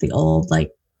like the old,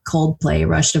 like Coldplay,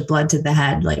 Rush of Blood to the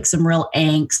Head, like some real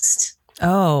angst.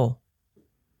 Oh,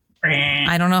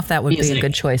 I don't know if that would be a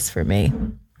good choice for me.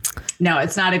 No,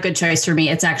 it's not a good choice for me.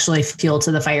 It's actually fuel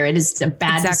to the fire. It is a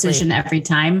bad decision every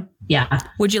time. Yeah.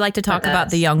 Would you like to talk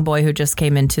about the young boy who just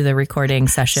came into the recording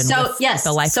session? So yes.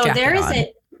 The life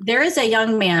jacket there is a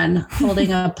young man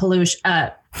holding a peluche.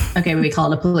 Okay, we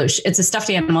call it a peluche. It's a stuffed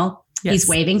animal. Yes. He's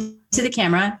waving to the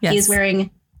camera. Yes. He's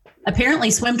wearing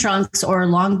apparently swim trunks or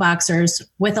long boxers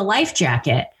with a life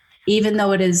jacket, even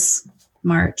though it is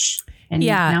March. And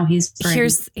now he's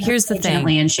here's the thing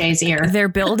in Shay's ear. They're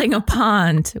building a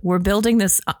pond. We're building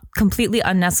this completely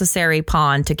unnecessary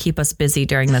pond to keep us busy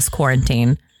during this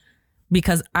quarantine,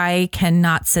 because I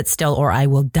cannot sit still or I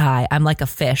will die. I'm like a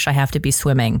fish. I have to be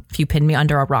swimming. If you pin me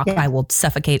under a rock, I will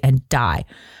suffocate and die.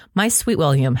 My sweet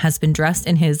William has been dressed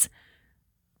in his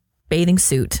bathing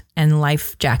suit and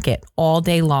life jacket all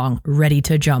day long, ready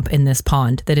to jump in this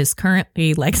pond that is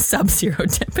currently like sub-zero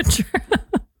temperature.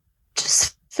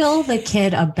 Just fill the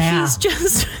kid a bath. He's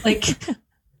just like,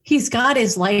 he's got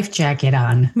his life jacket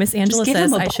on. Miss Angela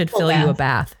says I should fill you a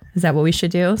bath. Is that what we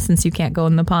should do since you can't go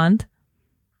in the pond?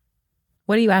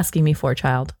 What are you asking me for,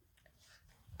 child?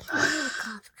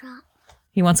 Cough drop.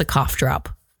 He wants a cough drop.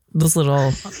 Those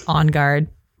little On Guard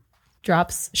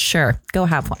drops. Sure. Go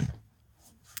have one.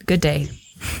 Good day.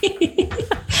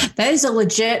 That is a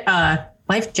legit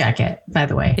life jacket, by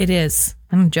the way. It is.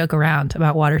 I don't joke around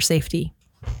about water safety.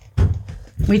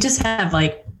 We just have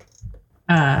like,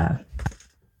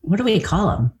 what do we call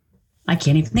them? I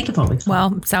can't even think of what we call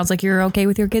them. Well, sounds like you're okay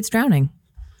with your kids drowning.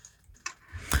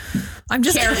 I'm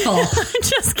just careful. I'm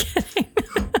just kidding.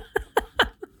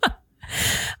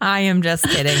 I am just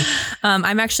kidding.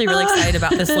 I'm actually really excited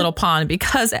about this little pond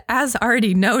because, as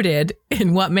already noted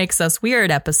in What Makes Us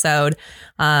Weird episode,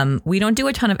 we don't do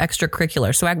a ton of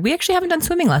extracurricular. So we actually haven't done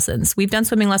swimming lessons. We've done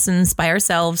swimming lessons by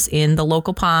ourselves in the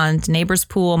local pond, neighbor's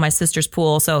pool, my sister's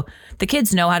pool. So the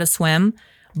kids know how to swim,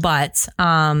 but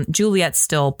Juliet's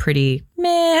still pretty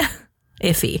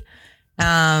iffy.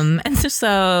 And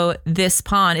so this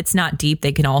pond, it's not deep.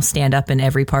 They can all stand up in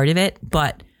every part of it,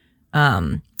 but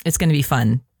it's going to be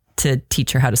fun to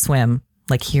teach her how to swim,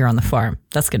 like here on the farm.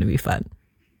 That's going to be fun.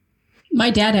 My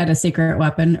dad had a secret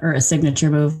weapon or a signature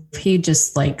move. He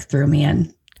just like threw me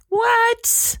in.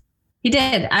 What? He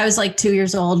did. I was like 2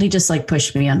 years old. He just like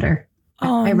pushed me under.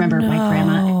 Oh, I remember no. my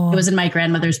grandma. It was in my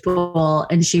grandmother's pool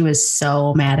and she was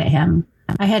so mad at him.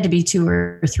 I had to be 2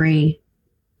 or 3.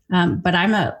 But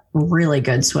I'm a really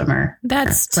good swimmer.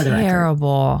 That's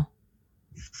terrible.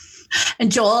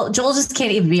 And Joel just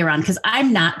can't even be around because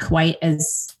I'm not quite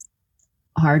as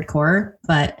hardcore,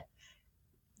 but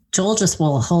Joel just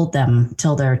will hold them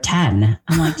till they're 10.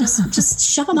 I'm like, just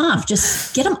shove them off.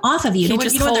 Just get them off of you. He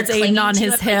just holds Aiden on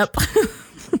his hip.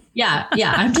 Yeah.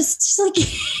 I'm just like,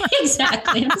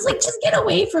 exactly. I'm just like, just get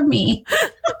away from me.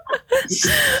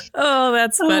 Oh,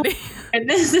 that's funny.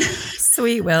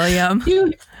 Sweet William.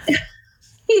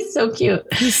 He's so cute.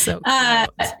 He's so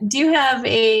cute. Do you have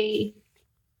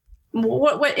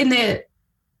what in the,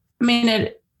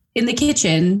 in the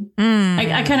kitchen,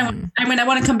 I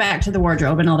want to come back to the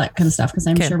wardrobe and all that kind of stuff because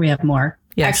I'm sure we have more.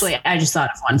 Yes. Actually, I just thought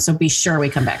of one. So be sure we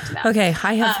come back to that. Okay.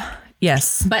 I have,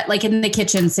 yes. But like in the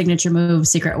kitchen, signature move,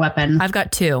 secret weapon. I've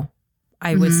got 2,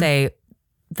 I would say,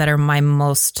 that are my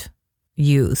most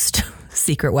used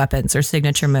secret weapons or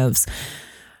signature moves.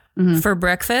 For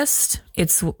breakfast,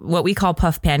 it's what we call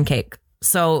puff pancake.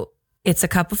 So it's a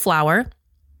cup of flour,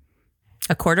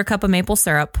 a 1/4 cup of maple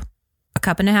syrup, a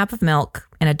 1.5 cups of milk,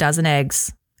 and a dozen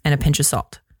eggs, and a pinch of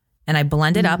salt. And I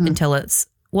blend it up until it's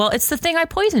the thing I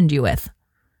poisoned you with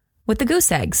the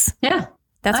goose eggs. Yeah.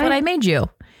 That's what I made you.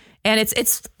 And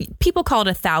it's people call it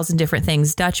 1,000 different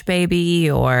things, Dutch baby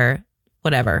or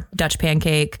whatever, Dutch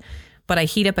pancake. But I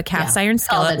heat up a cast iron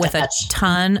skillet with a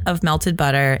ton of melted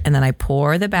butter, and then I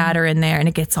pour the batter in there and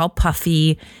it gets all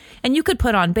puffy. And you could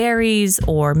put on berries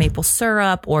or maple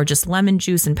syrup or just lemon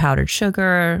juice and powdered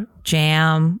sugar,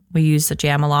 jam. We use the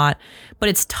jam a lot, but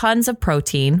it's tons of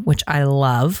protein, which I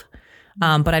love.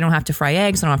 But I don't have to fry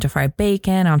eggs. I don't have to fry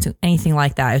bacon. I don't do anything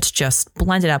like that. It's just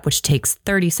blended up, which takes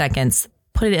 30 seconds.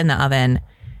 Put it in the oven.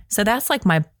 So that's like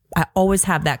I always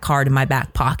have that card in my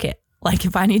back pocket. Like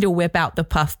if I need to whip out the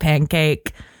puff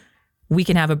pancake, we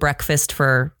can have a breakfast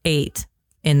for 8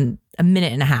 in a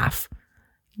minute and a half,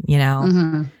 you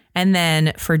know? And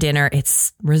then for dinner,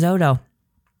 it's risotto.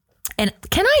 And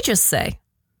can I just say,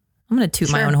 I'm going to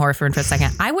toot my own horn for a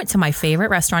second. I went to my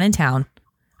favorite restaurant in town.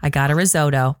 I got a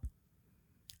risotto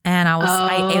and I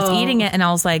was eating it and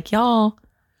I was like, y'all,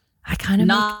 I kind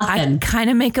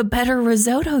of make a better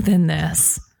risotto than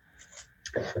this.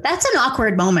 That's an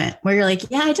awkward moment where you're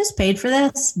like, yeah, I just paid for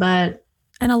this, but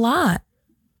a lot.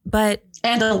 But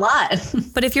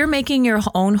if you're making your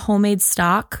own homemade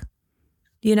stock,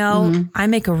 you know, I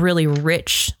make a really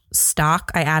rich stock.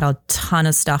 I add a ton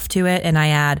of stuff to it and I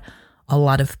add a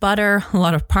lot of butter, a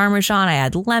lot of Parmesan. I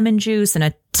add lemon juice and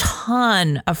a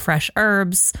ton of fresh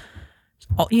herbs,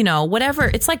 you know, whatever.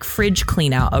 It's like fridge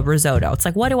clean out of risotto. It's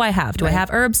like, what do I have? Do I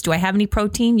have herbs? Do I have any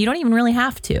protein? You don't even really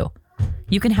have to.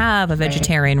 You can have a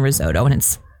vegetarian risotto and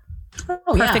it's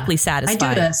perfectly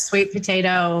satisfying. I do the sweet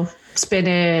potato,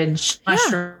 spinach,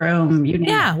 mushroom. You name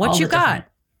it, what you got?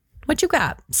 What you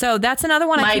got? So that's another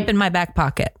one I keep in my back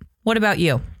pocket. What about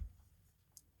you?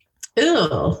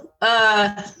 Ooh.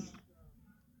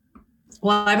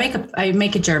 Well, I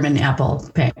make a German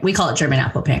apple we call it German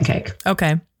apple pancake.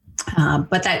 Okay.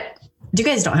 But you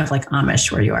guys don't have like Amish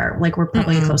where you are. Like we're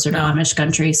probably closer to Amish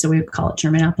country, so we call it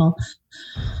German apple.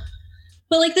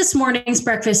 But like this morning's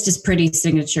breakfast is pretty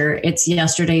signature. It's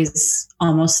yesterday's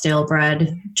almost stale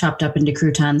bread, chopped up into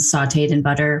croutons, sauteed in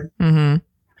butter,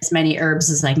 as many herbs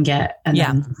as I can get, and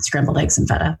then scrambled eggs and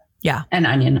feta. Yeah. And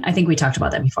onion. I think we talked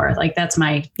about that before. Like that's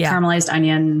my caramelized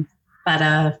onion,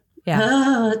 feta. Yeah.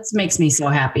 Oh, it makes me so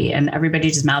happy. And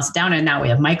everybody just mouths it down. And now we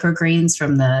have microgreens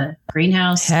from the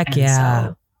greenhouse. Heck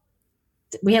yeah. So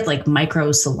we had like micro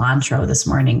cilantro this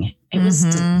morning. It was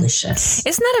delicious.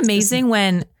 Isn't that amazing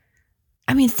when,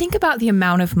 I mean, think about the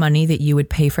amount of money that you would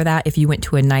pay for that if you went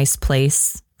to a nice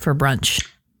place for brunch.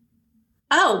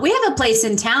 Oh, we have a place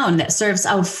in town that serves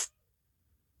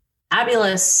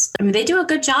fabulous. I mean, they do a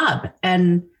good job,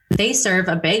 and they serve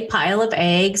a big pile of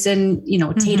eggs and, you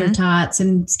know, tater tots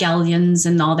and scallions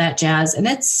and all that jazz. And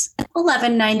it's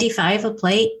 $11.95 a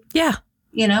plate. Yeah.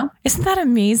 You know, isn't that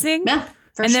amazing? Yeah.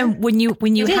 And then when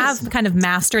you have kind of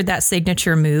mastered that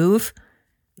signature move,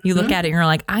 you look at it and you're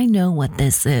like, I know what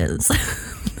this is.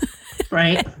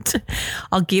 Right.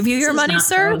 I'll give you your money,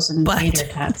 sir. But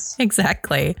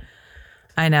exactly.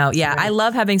 I know. Yeah. I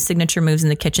love having signature moves in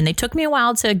the kitchen. They took me a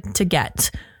while to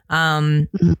get,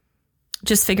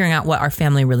 just figuring out what our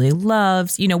family really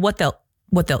loves, you know, what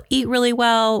they'll eat really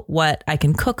well, what I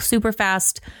can cook super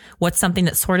fast, what's something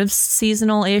that's sort of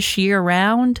seasonal-ish year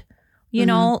round, you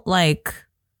know, like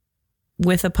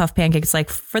with a puff pancake, it's like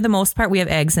for the most part, we have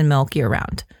eggs and milk year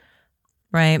round,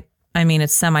 right? I mean,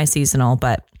 it's semi-seasonal,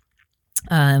 but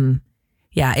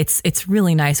yeah, it's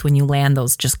really nice when you land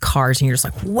those just cars and you're just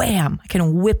like, wham, I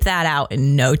can whip that out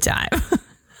in no time.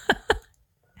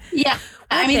 Yeah.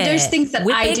 I mean, there's things that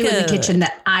I do in the kitchen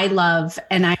that I love,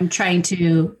 and I'm trying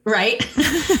to,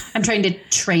 I'm trying to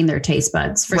train their taste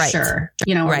buds for sure.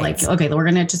 You know, we're like, okay, we're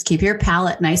going to just keep your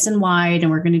palate nice and wide,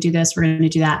 and we're going to do this, we're going to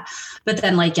do that. But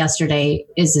then like yesterday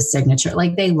is a signature.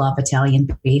 Like they love Italian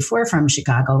beef. We're from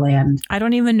Chicagoland. I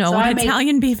don't even know what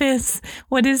Italian beef is.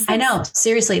 What is this? I know.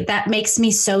 Seriously, that makes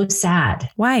me so sad.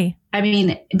 Why? I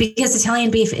mean, because Italian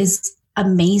beef is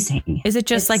amazing. Is it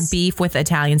just like beef with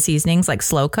Italian seasonings, like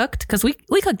slow cooked? Because we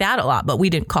cook that a lot, but we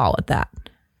didn't call it that.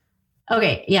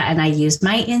 Okay. Yeah. And I use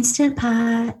my Instant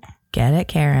Pot. Get it,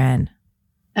 Karen.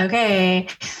 Okay.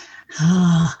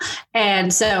 Oh.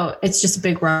 And so it's just a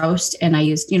big roast. And I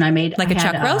used, you know, I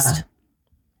chuck roast?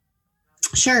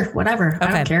 Sure. Whatever. Okay.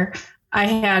 I don't care. I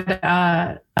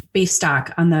had beef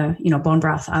stock on the, you know, bone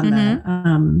broth on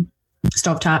the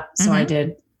stovetop. So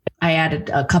I added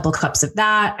a couple cups of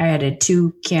that. I added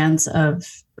 2 cans of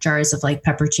jars of like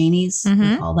pepperoncinis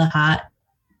with all the hot,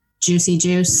 juicy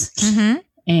juice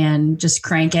and just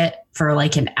crank it for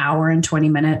like an hour and 20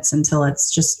 minutes until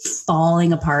it's just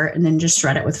falling apart, and then just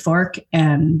shred it with fork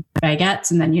and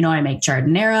baguettes. And then, you know, I make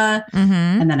giardiniera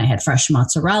and then I had fresh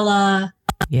mozzarella.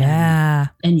 Yeah.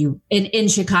 And you in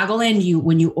Chicagoland,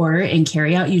 when you order and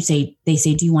carry out, they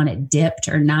say, do you want it dipped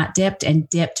or not dipped? And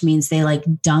dipped means they like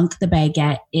dunk the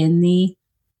baguette in the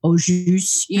au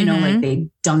jus, you know, like they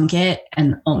dunk it,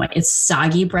 and it's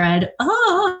soggy bread.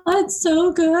 Oh, it's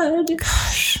so good.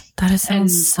 Gosh, that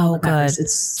sounds so good.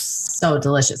 It's so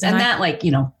delicious. And that, like,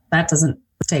 you know, that doesn't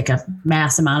take a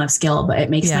mass amount of skill, but it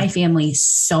makes my family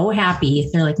so happy.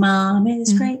 They're like, Mom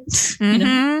is great. You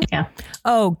know? Yeah.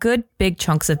 Oh, good big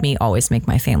chunks of meat always make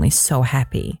my family so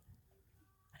happy.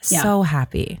 So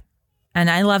happy. And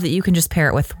I love that you can just pair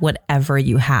it with whatever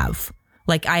you have.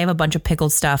 Like I have a bunch of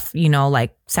pickled stuff, you know,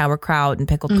 like sauerkraut and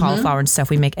pickled cauliflower and stuff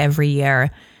we make every year.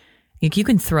 You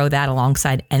can throw that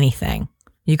alongside anything.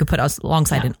 You could put it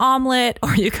alongside an omelet,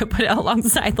 or you could put it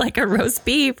alongside like a roast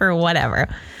beef or whatever.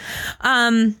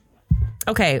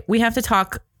 Okay, we have to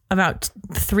talk about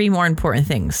 4 more important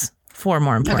things.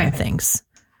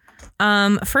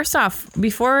 First off,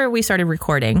 before we started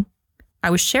recording,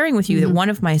 I was sharing with you that one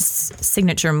of my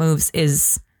signature moves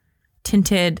is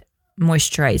tinted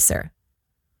moisturizer.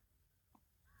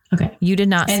 Okay. You did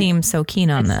not seem so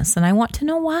keen on this, and I want to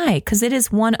know why, because it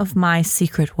is one of my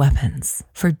secret weapons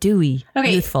for dewy,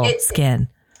 youthful skin.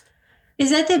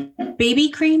 Is that the baby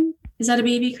cream? Is that a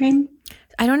baby cream?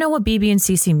 I don't know what BB and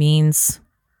CC means.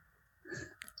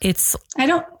 I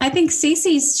think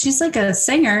Cece's, she's like a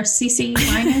singer, Cece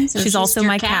Winans. She's also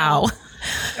my cow.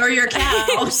 Or your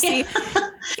cow.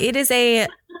 It is a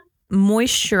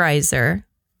moisturizer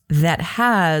that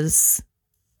has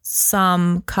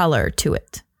some color to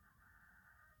it.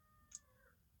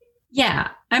 Yeah.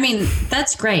 I mean,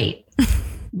 that's great.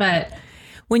 But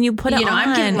when you put it on,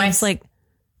 it's like,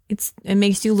 it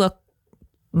makes you look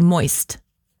moist,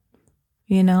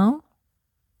 you know?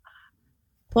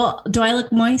 Well, do I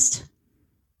look moist?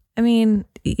 I mean,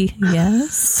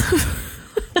 yes.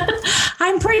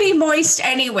 I'm pretty moist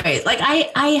anyway. Like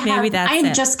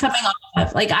I'm just coming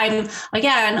off, like I'm,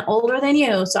 again, older than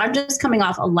you. So I'm just coming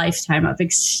off a lifetime of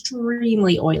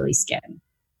extremely oily skin.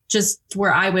 Just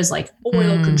where I was like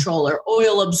oil controller,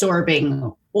 oil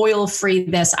absorbing, oil free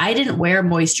this. I didn't wear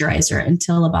moisturizer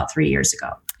until about 3 years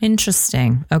ago.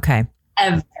 Interesting. Okay.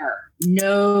 Ever.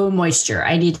 No moisture.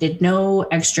 I needed no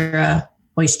extra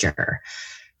moisture.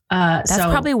 That's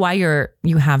probably why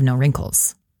you have no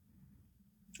wrinkles.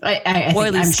 I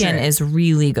Oily I'm skin sure. is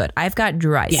really good. I've got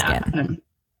dry skin.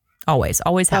 Always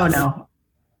have. Oh no.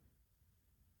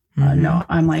 No,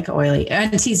 I'm like oily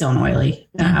and T-zone oily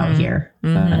out here.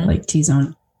 Like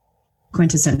T-zone,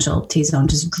 quintessential T-zone,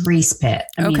 just grease pit.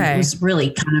 I mean, it was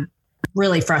really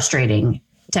really frustrating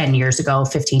 10 years ago,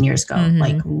 15 years ago,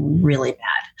 like really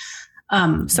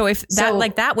bad. So if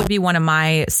that would be one of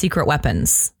my secret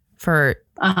weapons for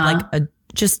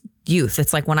just youth.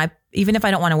 It's like even if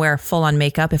I don't want to wear full on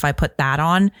makeup, if I put that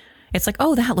on, it's like,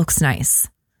 oh, that looks nice.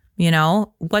 You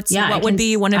know, what would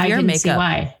be one of your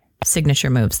makeup signature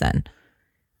moves then,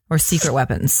 or secret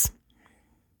weapons?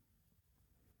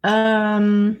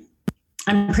 I'm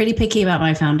pretty picky about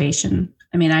my foundation.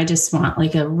 I mean, I just want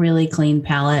like a really clean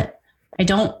palette. I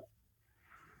don't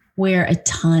wear a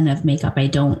ton of makeup. I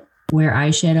don't wear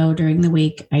eyeshadow during the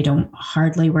week. I don't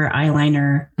hardly wear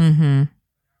eyeliner,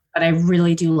 but I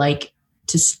really do like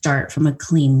to start from a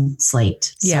clean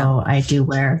slate. Yeah. So I do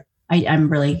wear, I'm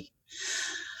really.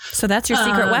 So that's your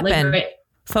secret weapon.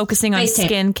 Focusing on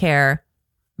skincare.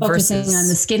 Focusing on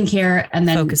the skincare and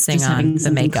then focusing just having on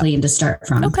the makeup. clean to start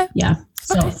from. Okay. Yeah.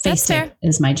 So face tip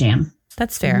is my jam.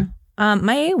 That's fair.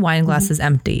 My wine glass is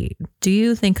empty. Do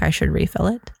you think I should refill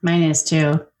it? Mine is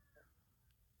too.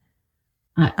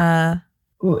 Are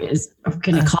we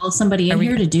going to call somebody in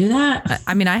here to do that?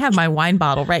 I mean, I have my wine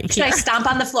bottle right here. Should I stomp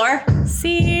on the floor?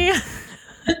 See?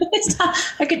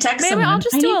 I could text someone. Maybe I'll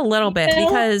just do a little bit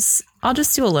because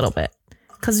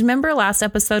remember last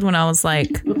episode when I was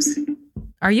like, oops,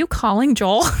 are you calling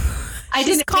Joel? I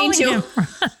didn't mean to.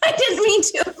 I didn't mean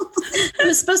to. It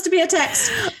was supposed to be a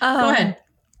text. Go ahead.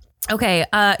 Okay.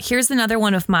 Here's another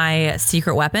one of my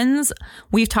secret weapons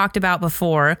we've talked about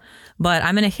before, but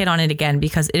I'm going to hit on it again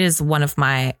because it is one of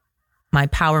my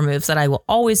power moves that I will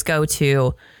always go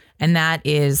to. And that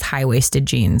is high-waisted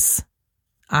jeans.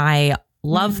 I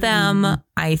love them.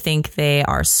 I think they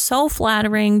are so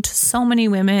flattering to so many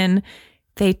women.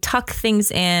 They tuck things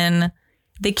in.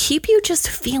 They keep you just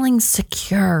feeling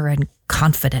secure and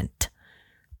confident.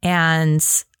 And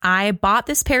I bought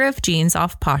this pair of jeans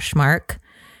off Poshmark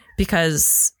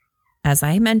because, as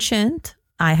I mentioned,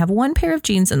 I have one pair of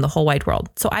jeans in the whole wide world.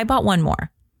 So I bought one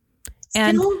more.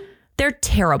 And they're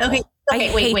terrible. Okay, I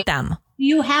hate them.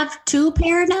 You have two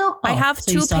pair now? I have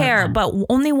two pair, but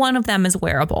only one of them is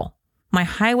wearable. My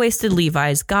high-waisted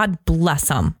Levi's, God bless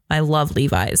them. I love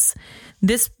Levi's.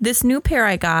 This new pair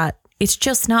I got, it's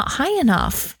just not high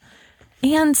enough.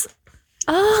 And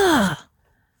I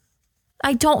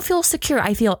don't feel secure.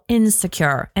 I feel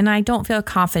insecure. And I don't feel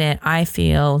confident. I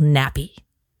feel nappy.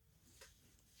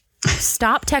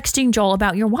 Stop texting Joel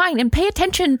about your wine and pay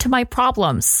attention to my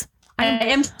problems. I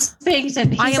am paying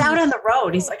attention. He's out on the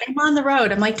road. He's like, I'm on the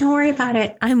road. I'm like, don't worry about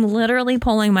it. I'm literally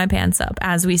pulling my pants up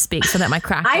as we speak so that my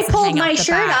crack I pulled my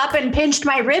shirt up and pinched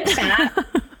my rib fat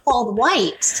called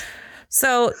white.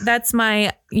 So that's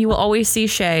you will always see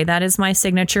Shay. That is my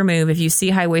signature move. If you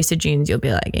see high-waisted jeans, you'll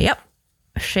be like, yep,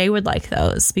 Shay would like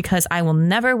those because I will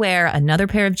never wear another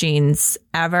pair of jeans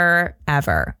ever,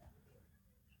 ever.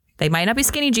 They might not be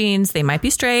skinny jeans. They might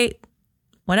be straight,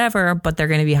 whatever, but they're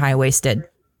going to be high-waisted.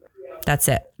 That's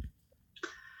it.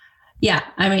 Yeah.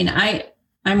 I mean,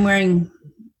 I'm wearing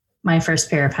my first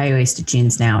pair of high-waisted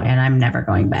jeans now, and I'm never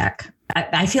going back.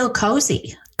 I feel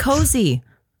cozy. Cozy.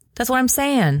 That's what I'm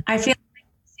saying. I feel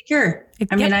secure.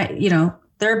 I mean,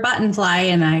 they're a button fly,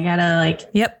 and I gotta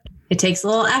it takes a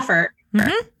little effort.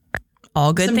 Mm-hmm.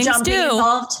 All good things do.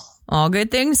 Involved. All good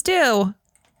things do.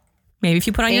 Maybe if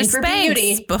you put on your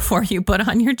Spanx before you put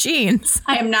on your jeans.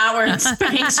 I am not wearing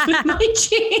Spanx with my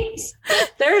jeans.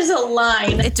 There's a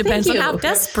line. It depends on how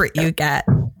desperate you get,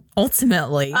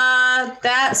 ultimately.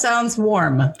 That sounds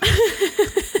warm.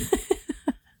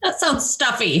 That sounds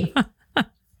stuffy.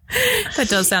 That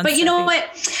does sound But you know what?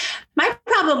 My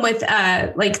problem with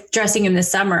dressing in the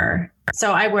summer,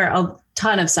 so I wear a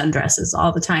ton of sundresses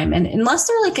all the time. And unless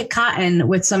they're like a cotton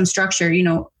with some structure, I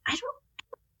don't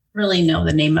really know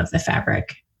the name of the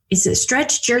fabric. Is it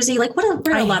stretch jersey? Like what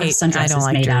are a lot of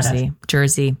sundresses made out of?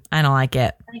 Jersey. I don't like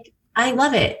it. I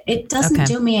love it. It doesn't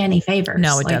do me any favors.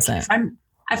 No, it doesn't.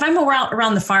 If I'm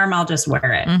around the farm, I'll just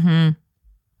wear it. Mm-hmm.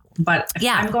 But if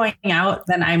I'm going out,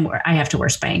 then I have to wear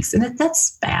Spanx, and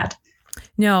that's bad.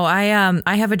 No, I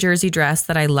have a jersey dress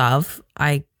that I love.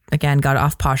 I again got it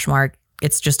off Poshmark.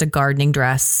 It's just a gardening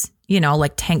dress,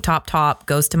 like tank top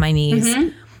goes to my knees.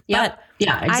 Mm-hmm. Yep. But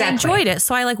yeah, exactly. I enjoyed it.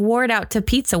 So I wore it out to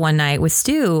pizza one night with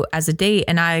Stu as a date,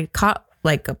 and I caught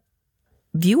a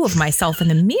view of myself in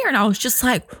the mirror, and I was just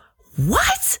like,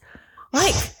 what?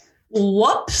 Like,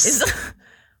 whoops.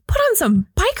 Put on some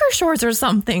biker shorts or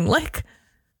something. Like,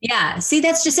 Yeah. See,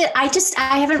 that's just it. I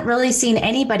haven't really seen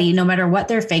anybody, no matter what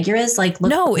their figure is, like,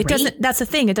 look No, it great. doesn't. That's the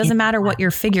thing. It doesn't matter what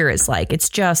your figure is like. It's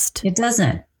just, It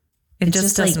doesn't. it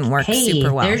just doesn't work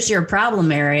super well. There's your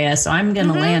problem area. So I'm going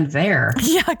to land there.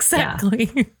 Yeah, exactly.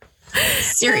 Yeah.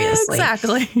 Seriously.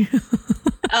 Exactly.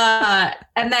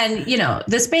 And then,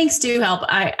 the Spanx do help.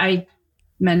 I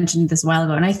mentioned this a while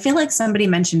ago, and I feel like somebody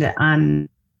mentioned it on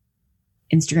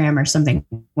Instagram or something.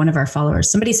 One of our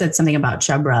followers, somebody said something about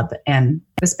Chub Rub, and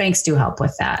the Spanx do help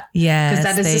with that. Yes,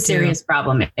 because that is a serious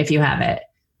problem if you have it.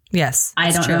 Yes.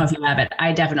 I don't know if you have it.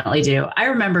 I definitely do. I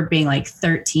remember being like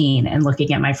 13 and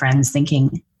looking at my friends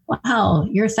thinking, wow,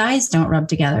 your thighs don't rub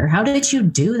together. How did you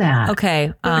do that?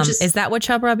 Okay. Is that what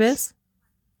Chub Rub is?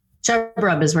 Chub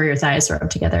Rub is where your thighs rub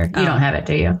together. You don't have it,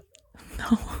 do you?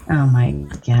 No. Oh my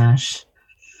gosh.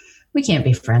 We can't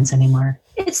be friends anymore.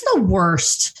 It's the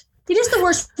worst. It is the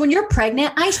worst. When you're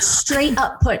pregnant, I straight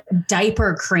up put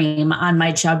diaper cream on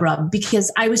my Chub Rub because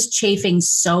I was chafing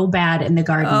so bad in the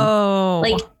garden. Oh.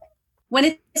 Like when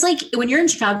it's like when you're in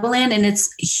Chicagoland and it's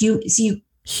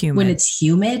humid. When it's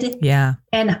humid, yeah,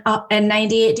 and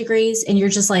 98 degrees, and you're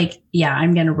just like, yeah,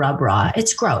 I'm gonna rub raw.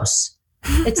 It's gross.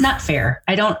 It's not fair.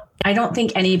 I don't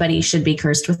think anybody should be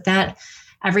cursed with that.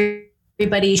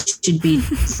 Everybody should be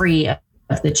free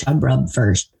of the Chub Rub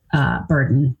first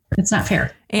burden. It's not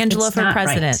fair. Angela it's for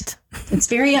president. Right. It's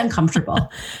very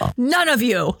uncomfortable. None of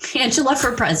you. Angela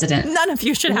for president. None of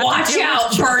you should have Watch to deal out,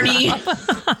 with Bernie.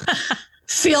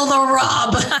 Feel the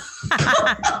rub.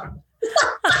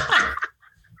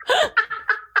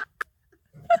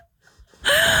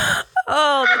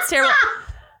 Oh, that's terrible.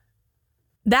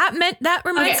 That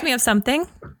reminds me of something.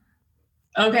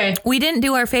 Okay. We didn't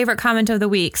do our favorite comment of the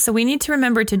week, so we need to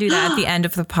remember to do that at the end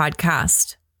of the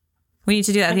podcast. We need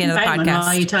to do that at the end of the podcast.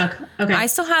 While you talk. Okay. I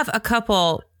still have a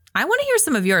couple. I want to hear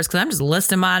some of yours because I'm just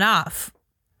listing mine off.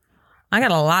 I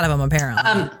got a lot of them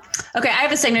apparently. Okay, I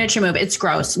have a signature move. It's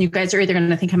gross. And you guys are either going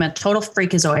to think I'm a total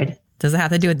freakazoid. Does it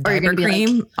have to do with diaper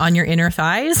cream on your inner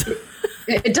thighs?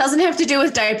 It doesn't have to do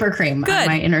with diaper cream on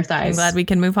my inner thighs. I'm glad we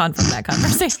can move on from that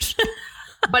conversation.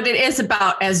 But it is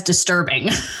about as disturbing.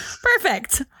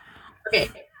 Perfect. Okay.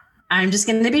 I'm just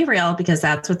going to be real because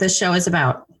that's what this show is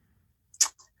about.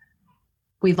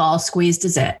 We've all squeezed a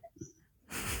zit.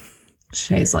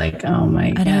 Shay's like, oh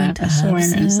my God. Where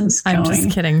is this going? I'm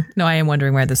just kidding. No, I am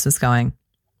wondering where this is going.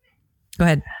 Go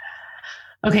ahead.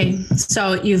 Okay.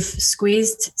 So you've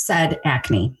squeezed said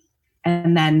acne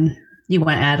and then you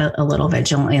went at a little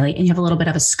vigilantly and you have a little bit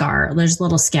of a scar. There's a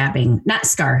little scabbing, not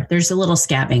scar. There's a little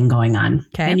scabbing going on.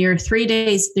 Okay. And you're 3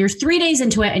 days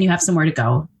into it and you have somewhere to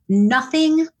go.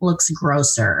 Nothing looks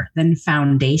grosser than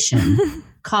foundation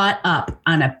caught up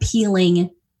on a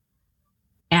peeling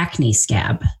acne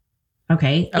scab.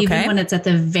 Okay. Even when it's at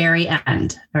the very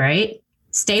end. All right.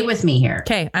 Stay with me here.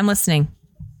 Okay. I'm listening.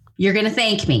 You're going to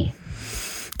thank me.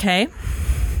 Okay.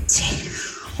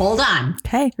 Hold on.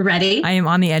 Okay. Ready? I am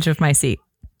on the edge of my seat.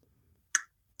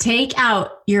 Take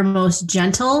out your most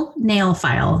gentle nail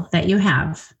file that you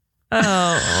have.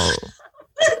 Oh.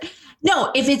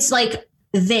 No, if it's like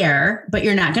there, but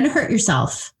you're not going to hurt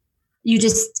yourself, you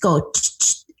just go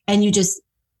and you just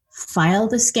file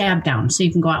the scab down so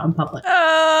you can go out in public.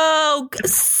 Oh,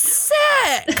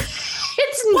 sick.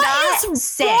 It's what not is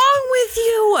sick. wrong with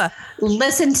you?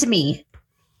 Listen to me.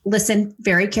 Listen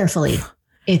very carefully.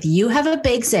 If you have a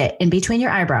big zit in between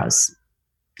your eyebrows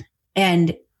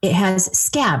and it has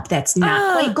scab that's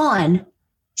not quite gone,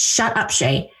 shut up,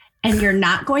 Shay. And you're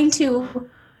not going to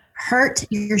hurt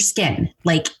your skin.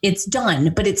 Like it's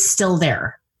done, but it's still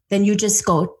there. Then you just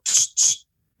go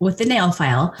with the nail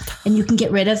file and you can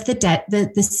get rid of the dead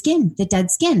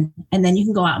skin. And then you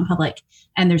can go out in public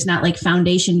and there's not like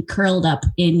foundation curled up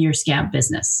in your scab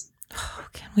business.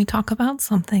 Can we talk about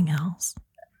something else?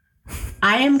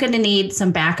 I am going to need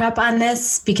some backup on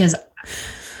this because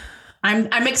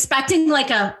I'm expecting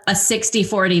like a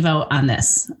 60-40 vote on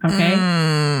this. Okay.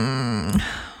 I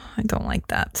don't like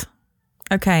that.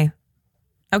 Okay.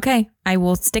 I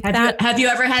will stick that. Have you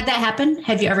ever had that happen?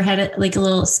 Have you ever had it like a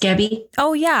little scabby?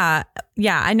 Oh yeah.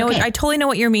 Yeah. I know. Okay. I totally know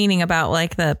what you're meaning about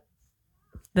like the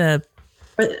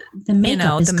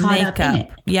makeup is caught up in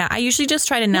it. Yeah. I usually just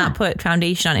try to not put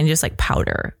foundation on and just like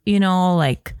powder,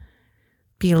 like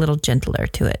be a little gentler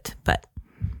to it. But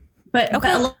a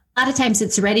lot of times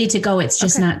it's ready to go. It's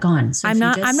just not gone. So I'm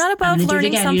not above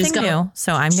learning something new.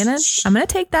 So I'm going to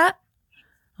take that.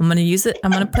 I'm going to use it. I'm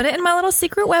going to put it in my little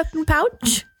secret weapon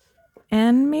pouch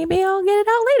and maybe I'll get it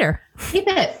out later. Keep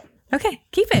it. Okay.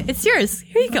 Keep it. It's yours.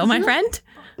 Here you go, my friend.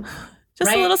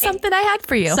 Just a little something I had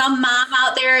for you. Some mom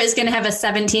out there is going to have a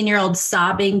 17-year-old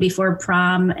sobbing before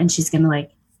prom and she's going to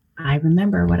like, I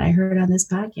remember what I heard on this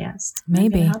podcast. Maybe.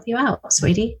 I'm gonna help you out,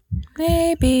 sweetie.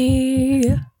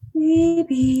 Maybe.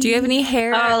 Do you have any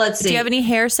hair? Let's see. Do you have any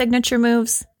hair signature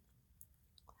moves?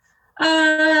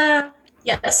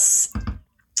 Yes.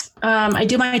 I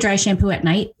do my dry shampoo at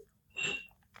night.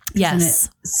 Yes. And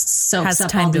it soaks has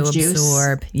up time all the to juice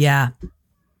absorb. Yeah.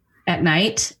 at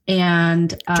night.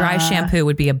 And Dry shampoo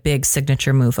would be a big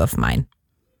signature move of mine.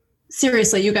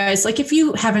 Seriously, you guys, like if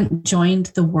you haven't joined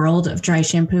the world of dry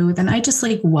shampoo, then I just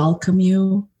like welcome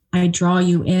you. I draw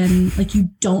you in. Like you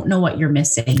don't know what you're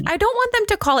missing. I don't want them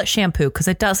to call it shampoo because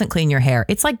it doesn't clean your hair.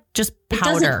 It's like just powder.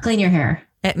 It doesn't clean your hair.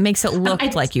 It makes it look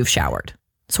like you've showered,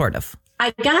 sort of.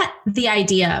 I got the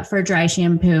idea for dry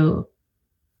shampoo,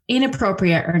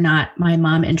 inappropriate or not. My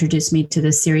mom introduced me to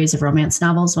this series of romance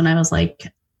novels when I was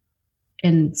like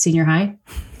in senior high.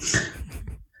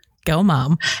 Go,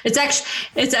 Mom.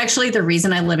 It's actually the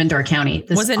reason I live in Door County.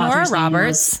 Was it Nora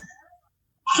Roberts?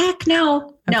 Heck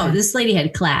no. Okay. No, this lady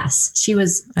had class. She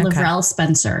was Lavrell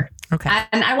Spencer. Okay.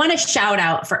 And I want to shout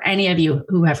out for any of you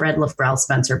who have read Lavrell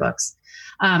Spencer books.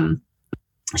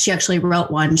 She actually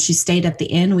wrote one. She stayed at the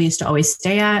inn we used to always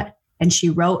stay at. And she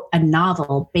wrote a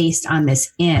novel based on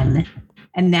this inn.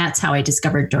 And that's how I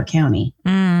discovered Door County.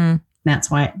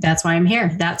 That's why I'm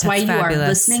here. That's why fabulous. You are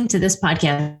listening to this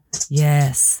podcast.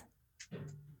 Yes.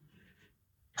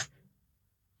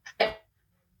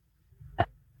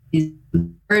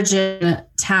 Virgin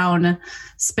town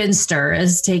spinster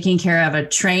is taking care of a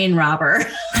train robber.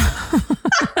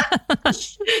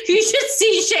 You should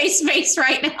see Shay's face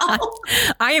right now.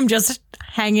 I am just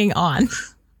hanging on.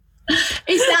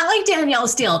 It's not like Danielle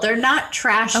Steele. They're not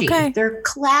trashy. Okay. They're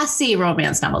classy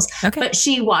romance novels. Okay. But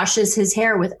she washes his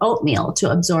hair with oatmeal to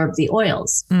absorb the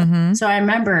oils. Mm-hmm. So I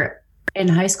remember in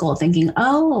high school thinking,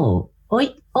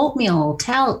 oatmeal,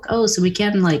 talc. Oh, so we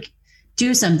can like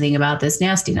do something about this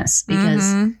nastiness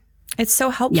because it's so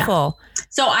helpful. Yeah.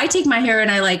 So I take my hair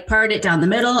and I like part it down the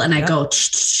middle and I go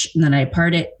and then I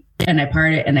part it and I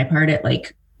part it and I part it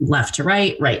like left to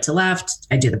right, right to left.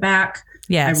 I do the back.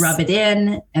 Yes. I rub it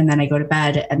in and then I go to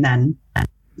bed and then,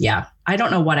 yeah, I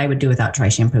don't know what I would do without dry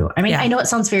shampoo. I mean, I know it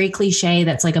sounds very cliche.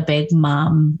 That's like a big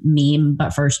mom meme,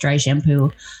 but first dry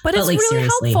shampoo. But it's like, really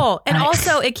helpful. And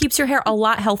also it keeps your hair a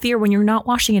lot healthier when you're not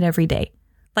washing it every day.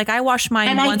 Like I wash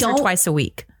mine once or twice a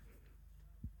week.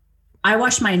 I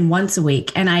wash mine once a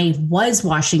week and I was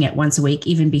washing it once a week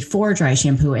even before dry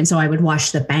shampoo. And so I would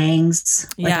wash the bangs.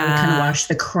 Like I would kind of wash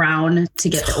the crown to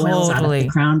get the oils out of the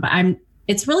crown. But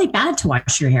it's really bad to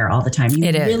wash your hair all the time. You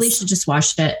really should just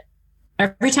wash it.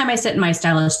 Every time I sit in my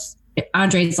stylist,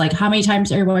 Andre's like, how many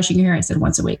times are you washing your hair? I said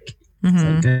once a week.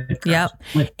 Mm-hmm. Like, good. Yep.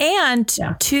 Like, and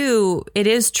two, it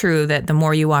is true that the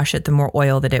more you wash it, the more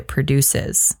oil that it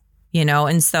produces. You know,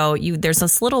 and so there's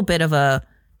this little bit of a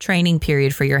training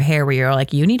period for your hair where you're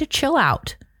like, you need to chill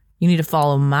out. You need to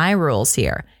follow my rules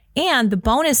here. And the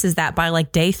bonus is that by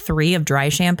like day 3 of dry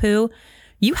shampoo,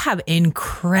 you have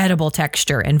incredible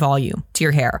texture and volume to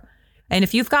your hair. And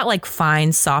if you've got like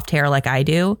fine, soft hair like I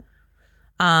do,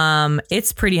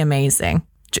 it's pretty amazing.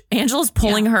 Angela's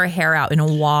pulling her hair out in a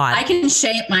wad. I can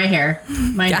shape my hair.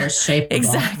 My hair's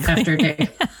shapeable after day.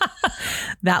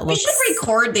 We should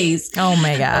record these. Oh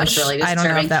my gosh. Really I don't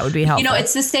know if that would be helpful. You know,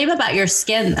 it's the same about your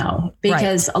skin though,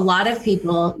 because a lot of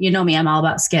people, you know me, I'm all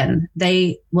about skin.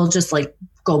 They will just like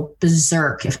go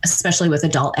berserk, especially with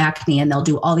adult acne, and they'll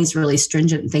do all these really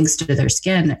stringent things to their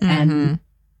skin and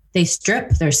they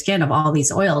strip their skin of all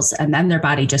these oils and then their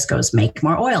body just goes, make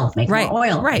more oil, make more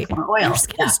oil, make more oil. Your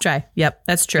skin is dry. Yep.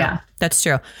 That's true. Yeah. That's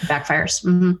true. Backfires.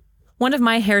 Mm-hmm. One of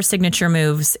my hair signature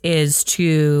moves is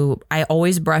I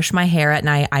always brush my hair at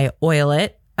night. I oil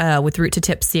it with root to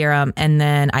tip serum and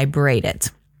then I braid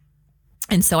it.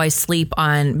 And so I sleep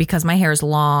because my hair is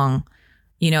long.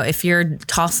 You know, if you're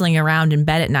tossing around in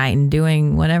bed at night and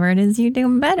doing whatever it is you do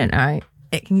in bed at night,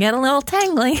 it can get a little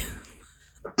tangly.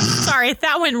 Sorry,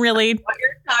 that went really. What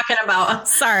you're talking about.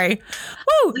 Sorry.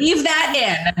 Woo. Leave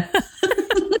that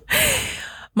in.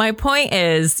 My point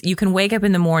is you can wake up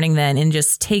in the morning then and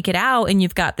just take it out and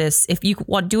you've got this. If you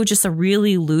want to do just a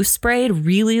really loose braid,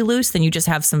 really loose, then you just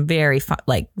have some very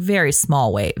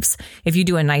small waves. If you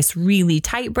do a nice, really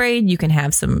tight braid, you can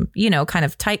have some, kind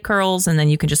of tight curls and then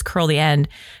you can just curl the end.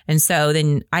 And so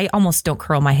then I almost don't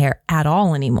curl my hair at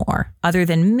all anymore, other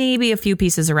than maybe a few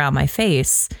pieces around my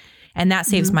face. And that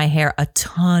saves my hair a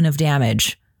ton of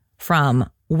damage from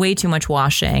way too much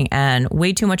washing and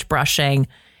way too much brushing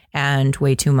and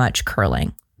way too much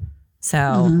curling. So,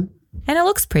 and it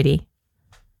looks pretty.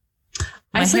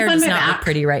 My hair does not look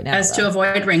pretty right now. To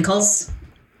avoid wrinkles.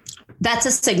 That's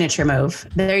a signature move.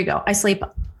 There you go. I sleep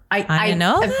I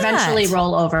know eventually that.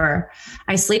 roll over.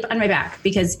 I sleep on my back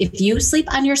because if you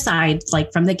sleep on your side,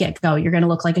 like from the get-go, you're going to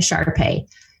look like a Shar-Pei.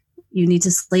 You need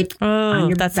to sleep on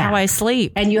your that's back. how I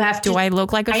sleep. And you have to. Do I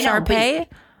look like a Shar-Pei?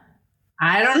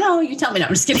 I don't know. You tell me. No,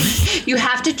 I'm just kidding. You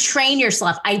have to train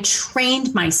yourself. I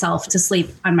trained myself to sleep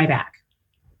on my back.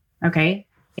 Okay.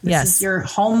 This is your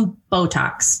home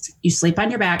Botox. You sleep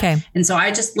on your back. Okay. And so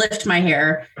I just lift my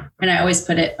hair and I always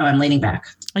put it, I'm leaning back.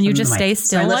 And you just stay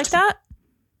still like that?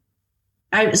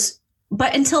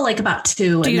 But until like about 2.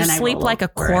 Do and you then sleep like a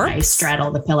corpse? I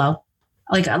straddle the pillow.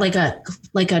 Like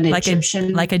an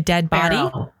Egyptian. Like a dead body?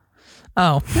 pharaoh.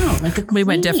 Oh. No, like a queen. We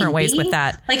went different ways with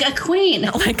that. Like a queen.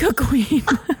 Like a queen.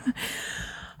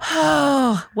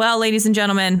 Oh, well, ladies and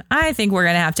gentlemen, I think we're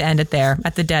going to have to end it there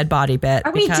at the dead body bit.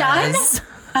 Are we done?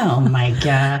 Oh my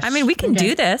gosh. I mean, we can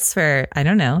do this for, I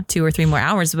don't know, 2 or 3 more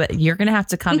hours, but you're going to have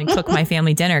to come and cook my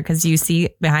family dinner because you see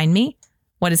behind me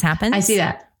what has happened. I see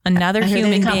that. Another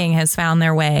human being has found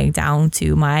their way down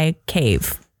to my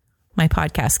cave, my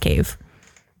podcast cave.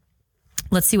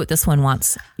 Let's see what this one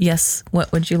wants. Yes.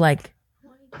 What would you like?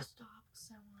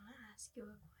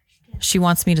 She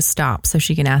wants me to stop so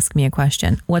she can ask me a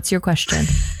question. What's your question?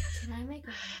 Can I make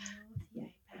a video with the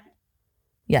iPad?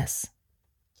 Yes.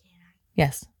 Can I?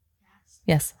 Yes.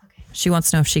 Yes. Okay. She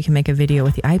wants to know if she can make a video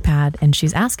with the iPad, and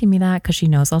she's asking me that because she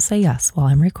knows I'll say yes while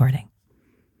I'm recording.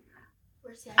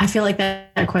 I feel like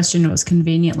that question was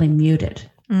conveniently muted.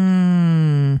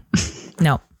 No.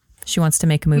 She wants to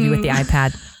make a movie with the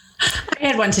iPad. I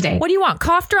had one today. What do you want?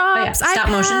 Cough drops? Stop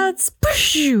iPads?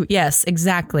 Motion? Yes,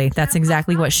 exactly. That's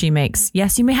exactly what she makes.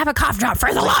 Yes, you may have a cough drop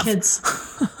for the love.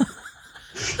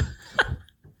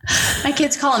 My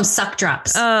kids call them suck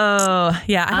drops. Oh,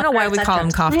 yeah. I don't know why we call them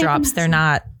cough drops. They're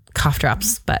not cough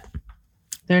drops, but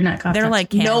they're not cough they're drops.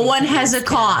 like no one has a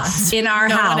cough in our house.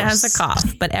 No one has a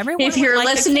cough, but everyone. If you're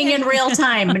listening in real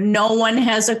time, no one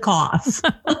has a cough.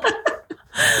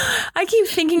 I keep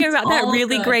thinking about that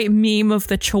really great meme of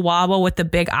the Chihuahua with the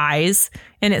big eyes.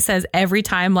 And it says every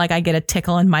time like I get a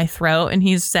tickle in my throat and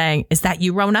he's saying, "Is that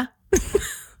you, Rona?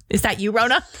 Is that you,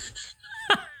 Rona?"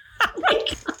 Oh my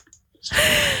gosh.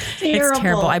 It's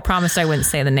terrible. I promised I wouldn't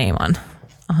say the name on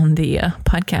the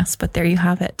podcast, but there you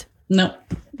have it. No,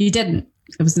 you didn't.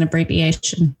 It was an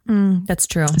abbreviation. That's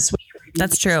true.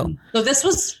 That's true. So this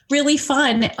was really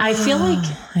fun. I feel like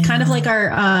kind of like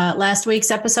our last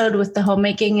week's episode with the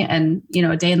homemaking and,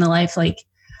 a day in the life. Like,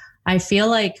 I feel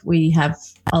like we have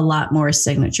a lot more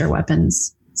secret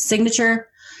weapons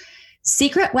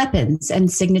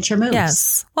and signature moves.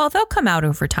 Yes. Well, they'll come out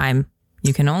over time.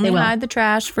 You can only hide the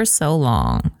trash for so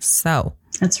long. So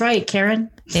that's right, Karen.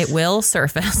 It will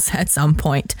surface at some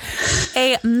point.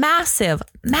 A massive,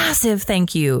 massive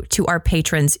thank you to our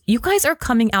patrons. You guys are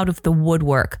coming out of the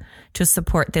woodwork to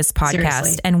support this podcast.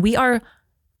 Seriously. And we are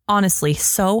honestly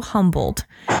so humbled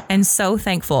and so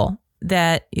thankful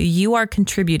that you are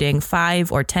contributing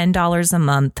 $5 or $10 a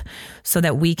month so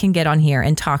that we can get on here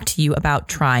and talk to you about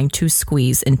trying to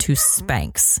squeeze into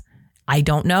Spanx. I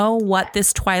don't know what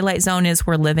this Twilight Zone is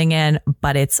we're living in,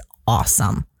 but it's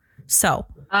awesome. So,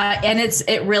 and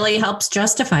it really helps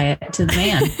justify it to the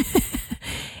man.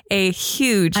 A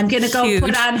huge, I'm going to go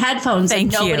put on headphones and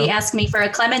nobody you. Ask me for a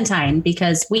Clementine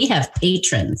because we have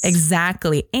patrons.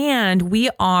 Exactly. And we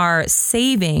are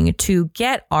saving to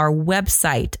get our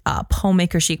website up,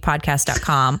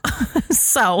 homemakerchicpodcast.com.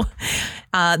 So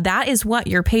that is what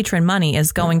your patron money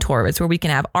is going towards, where we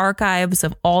can have archives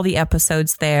of all the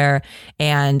episodes there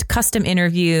and custom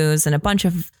interviews and a bunch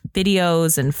of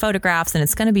videos and photographs, and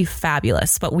it's going to be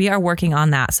fabulous. But we are working on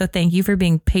that. So thank you for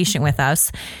being patient with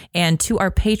us, and to our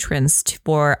patrons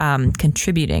for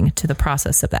contributing to the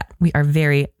process of that. We are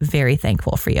very, very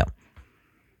thankful for you.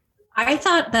 I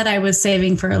thought that I was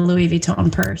saving for a Louis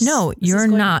Vuitton purse. No, you're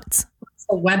not.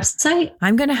 A website?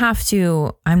 I'm going to have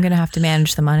to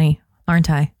manage the money, aren't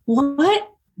I? What?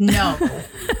 No.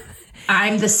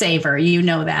 I'm the saver. You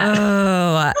know that.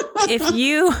 Oh, if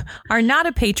you are not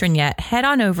a patron yet, head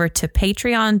on over to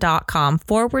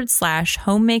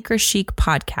patreon.com/homemaker chic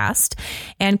podcast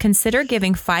and consider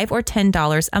giving $5 or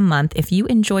 $10 a month if you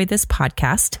enjoy this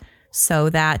podcast, so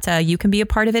that you can be a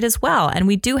part of it as well. And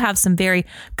we do have some very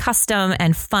custom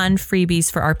and fun freebies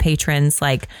for our patrons,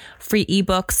 like free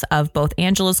ebooks of both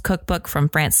Angela's cookbook From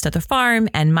France to the Farm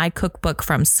and my cookbook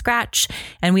From Scratch.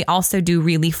 And we also do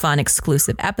really fun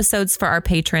exclusive episodes for our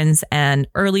patrons and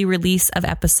early release of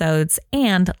episodes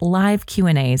and live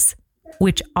Q&As,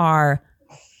 which are,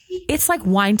 it's like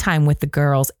wine time with the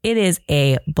girls. It is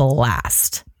a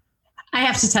blast. I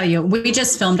have to tell you, we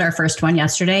just filmed our first one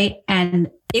yesterday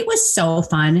and it was so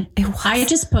fun. I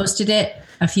just posted it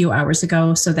a few hours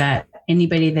ago so that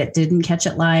anybody that didn't catch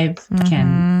it live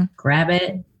can grab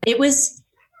it. It was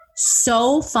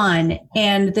so fun.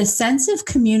 And the sense of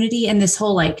community and this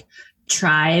whole like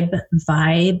tribe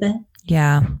vibe.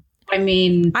 Yeah. I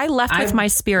mean, I left with my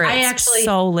spirits actually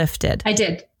so lifted. I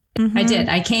did. I did.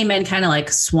 I came in kind of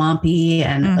like swampy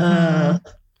and,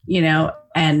 you know,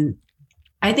 and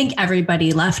I think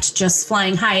everybody left just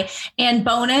flying high. And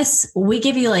bonus, we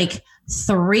give you like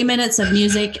 3 minutes of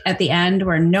music at the end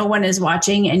where no one is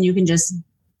watching and you can just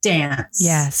dance.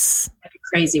 Yes. Like a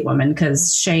crazy woman,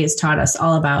 because Shay has taught us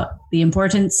all about the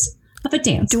importance of a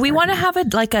dance. Do we want to have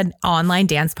like an online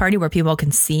dance party where people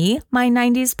can see my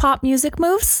 90s pop music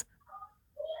moves?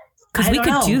 Because we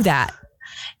could do that.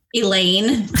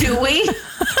 Elaine, do we?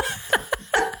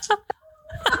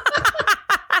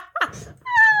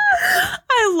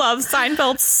 I love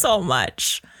Seinfeld so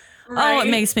much. Right? Oh, it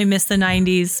makes me miss the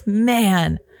 90s.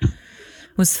 Man, it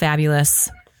was fabulous.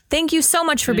 Thank you so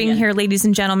much for being here, ladies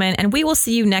and gentlemen. And we will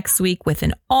see you next week with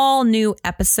an all new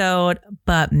episode.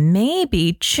 But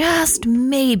maybe, just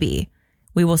maybe,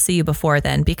 we will see you before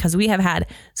then, because we have had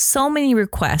so many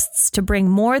requests to bring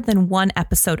more than one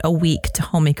episode a week to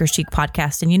Homemaker Chic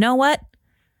Podcast. And you know what?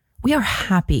 We are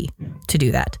happy to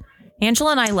do that.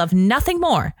 Angela and I love nothing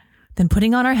more than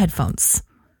putting on our headphones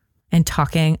and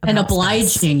talking about and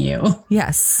obliging you.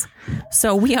 Yes.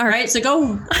 So we are right. So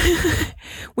go.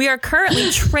 We are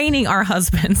currently training our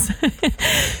husbands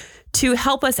to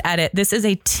help us edit. This is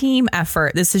a team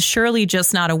effort. This is surely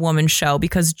just not a woman show,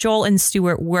 because Joel and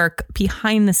Stuart work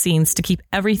behind the scenes to keep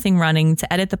everything running,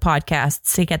 to edit the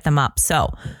podcasts, to get them up.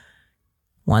 So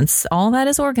once all that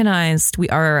is organized, we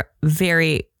are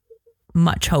very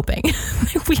much hoping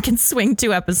we can swing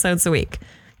 2 episodes a week.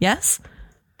 Yes.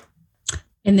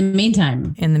 In the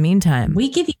meantime, we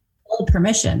give you full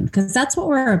permission, because that's what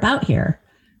we're about here.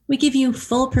 We give you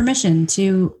full permission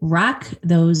to rock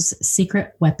those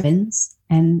secret weapons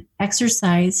and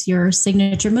exercise your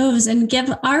signature moves and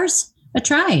give ours a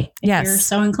try if you're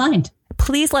so inclined.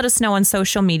 Please let us know on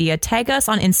social media. Tag us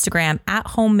on Instagram at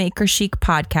Homemaker Chic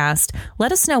Podcast.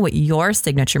 Let us know what your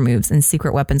signature moves and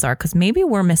secret weapons are, because maybe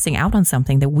we're missing out on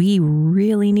something that we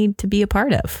really need to be a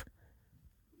part of.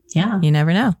 Yeah. You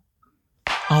never know.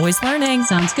 Always learning.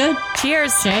 Sounds good.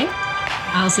 Cheers. Shay,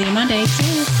 I'll see you Monday.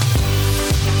 Cheers.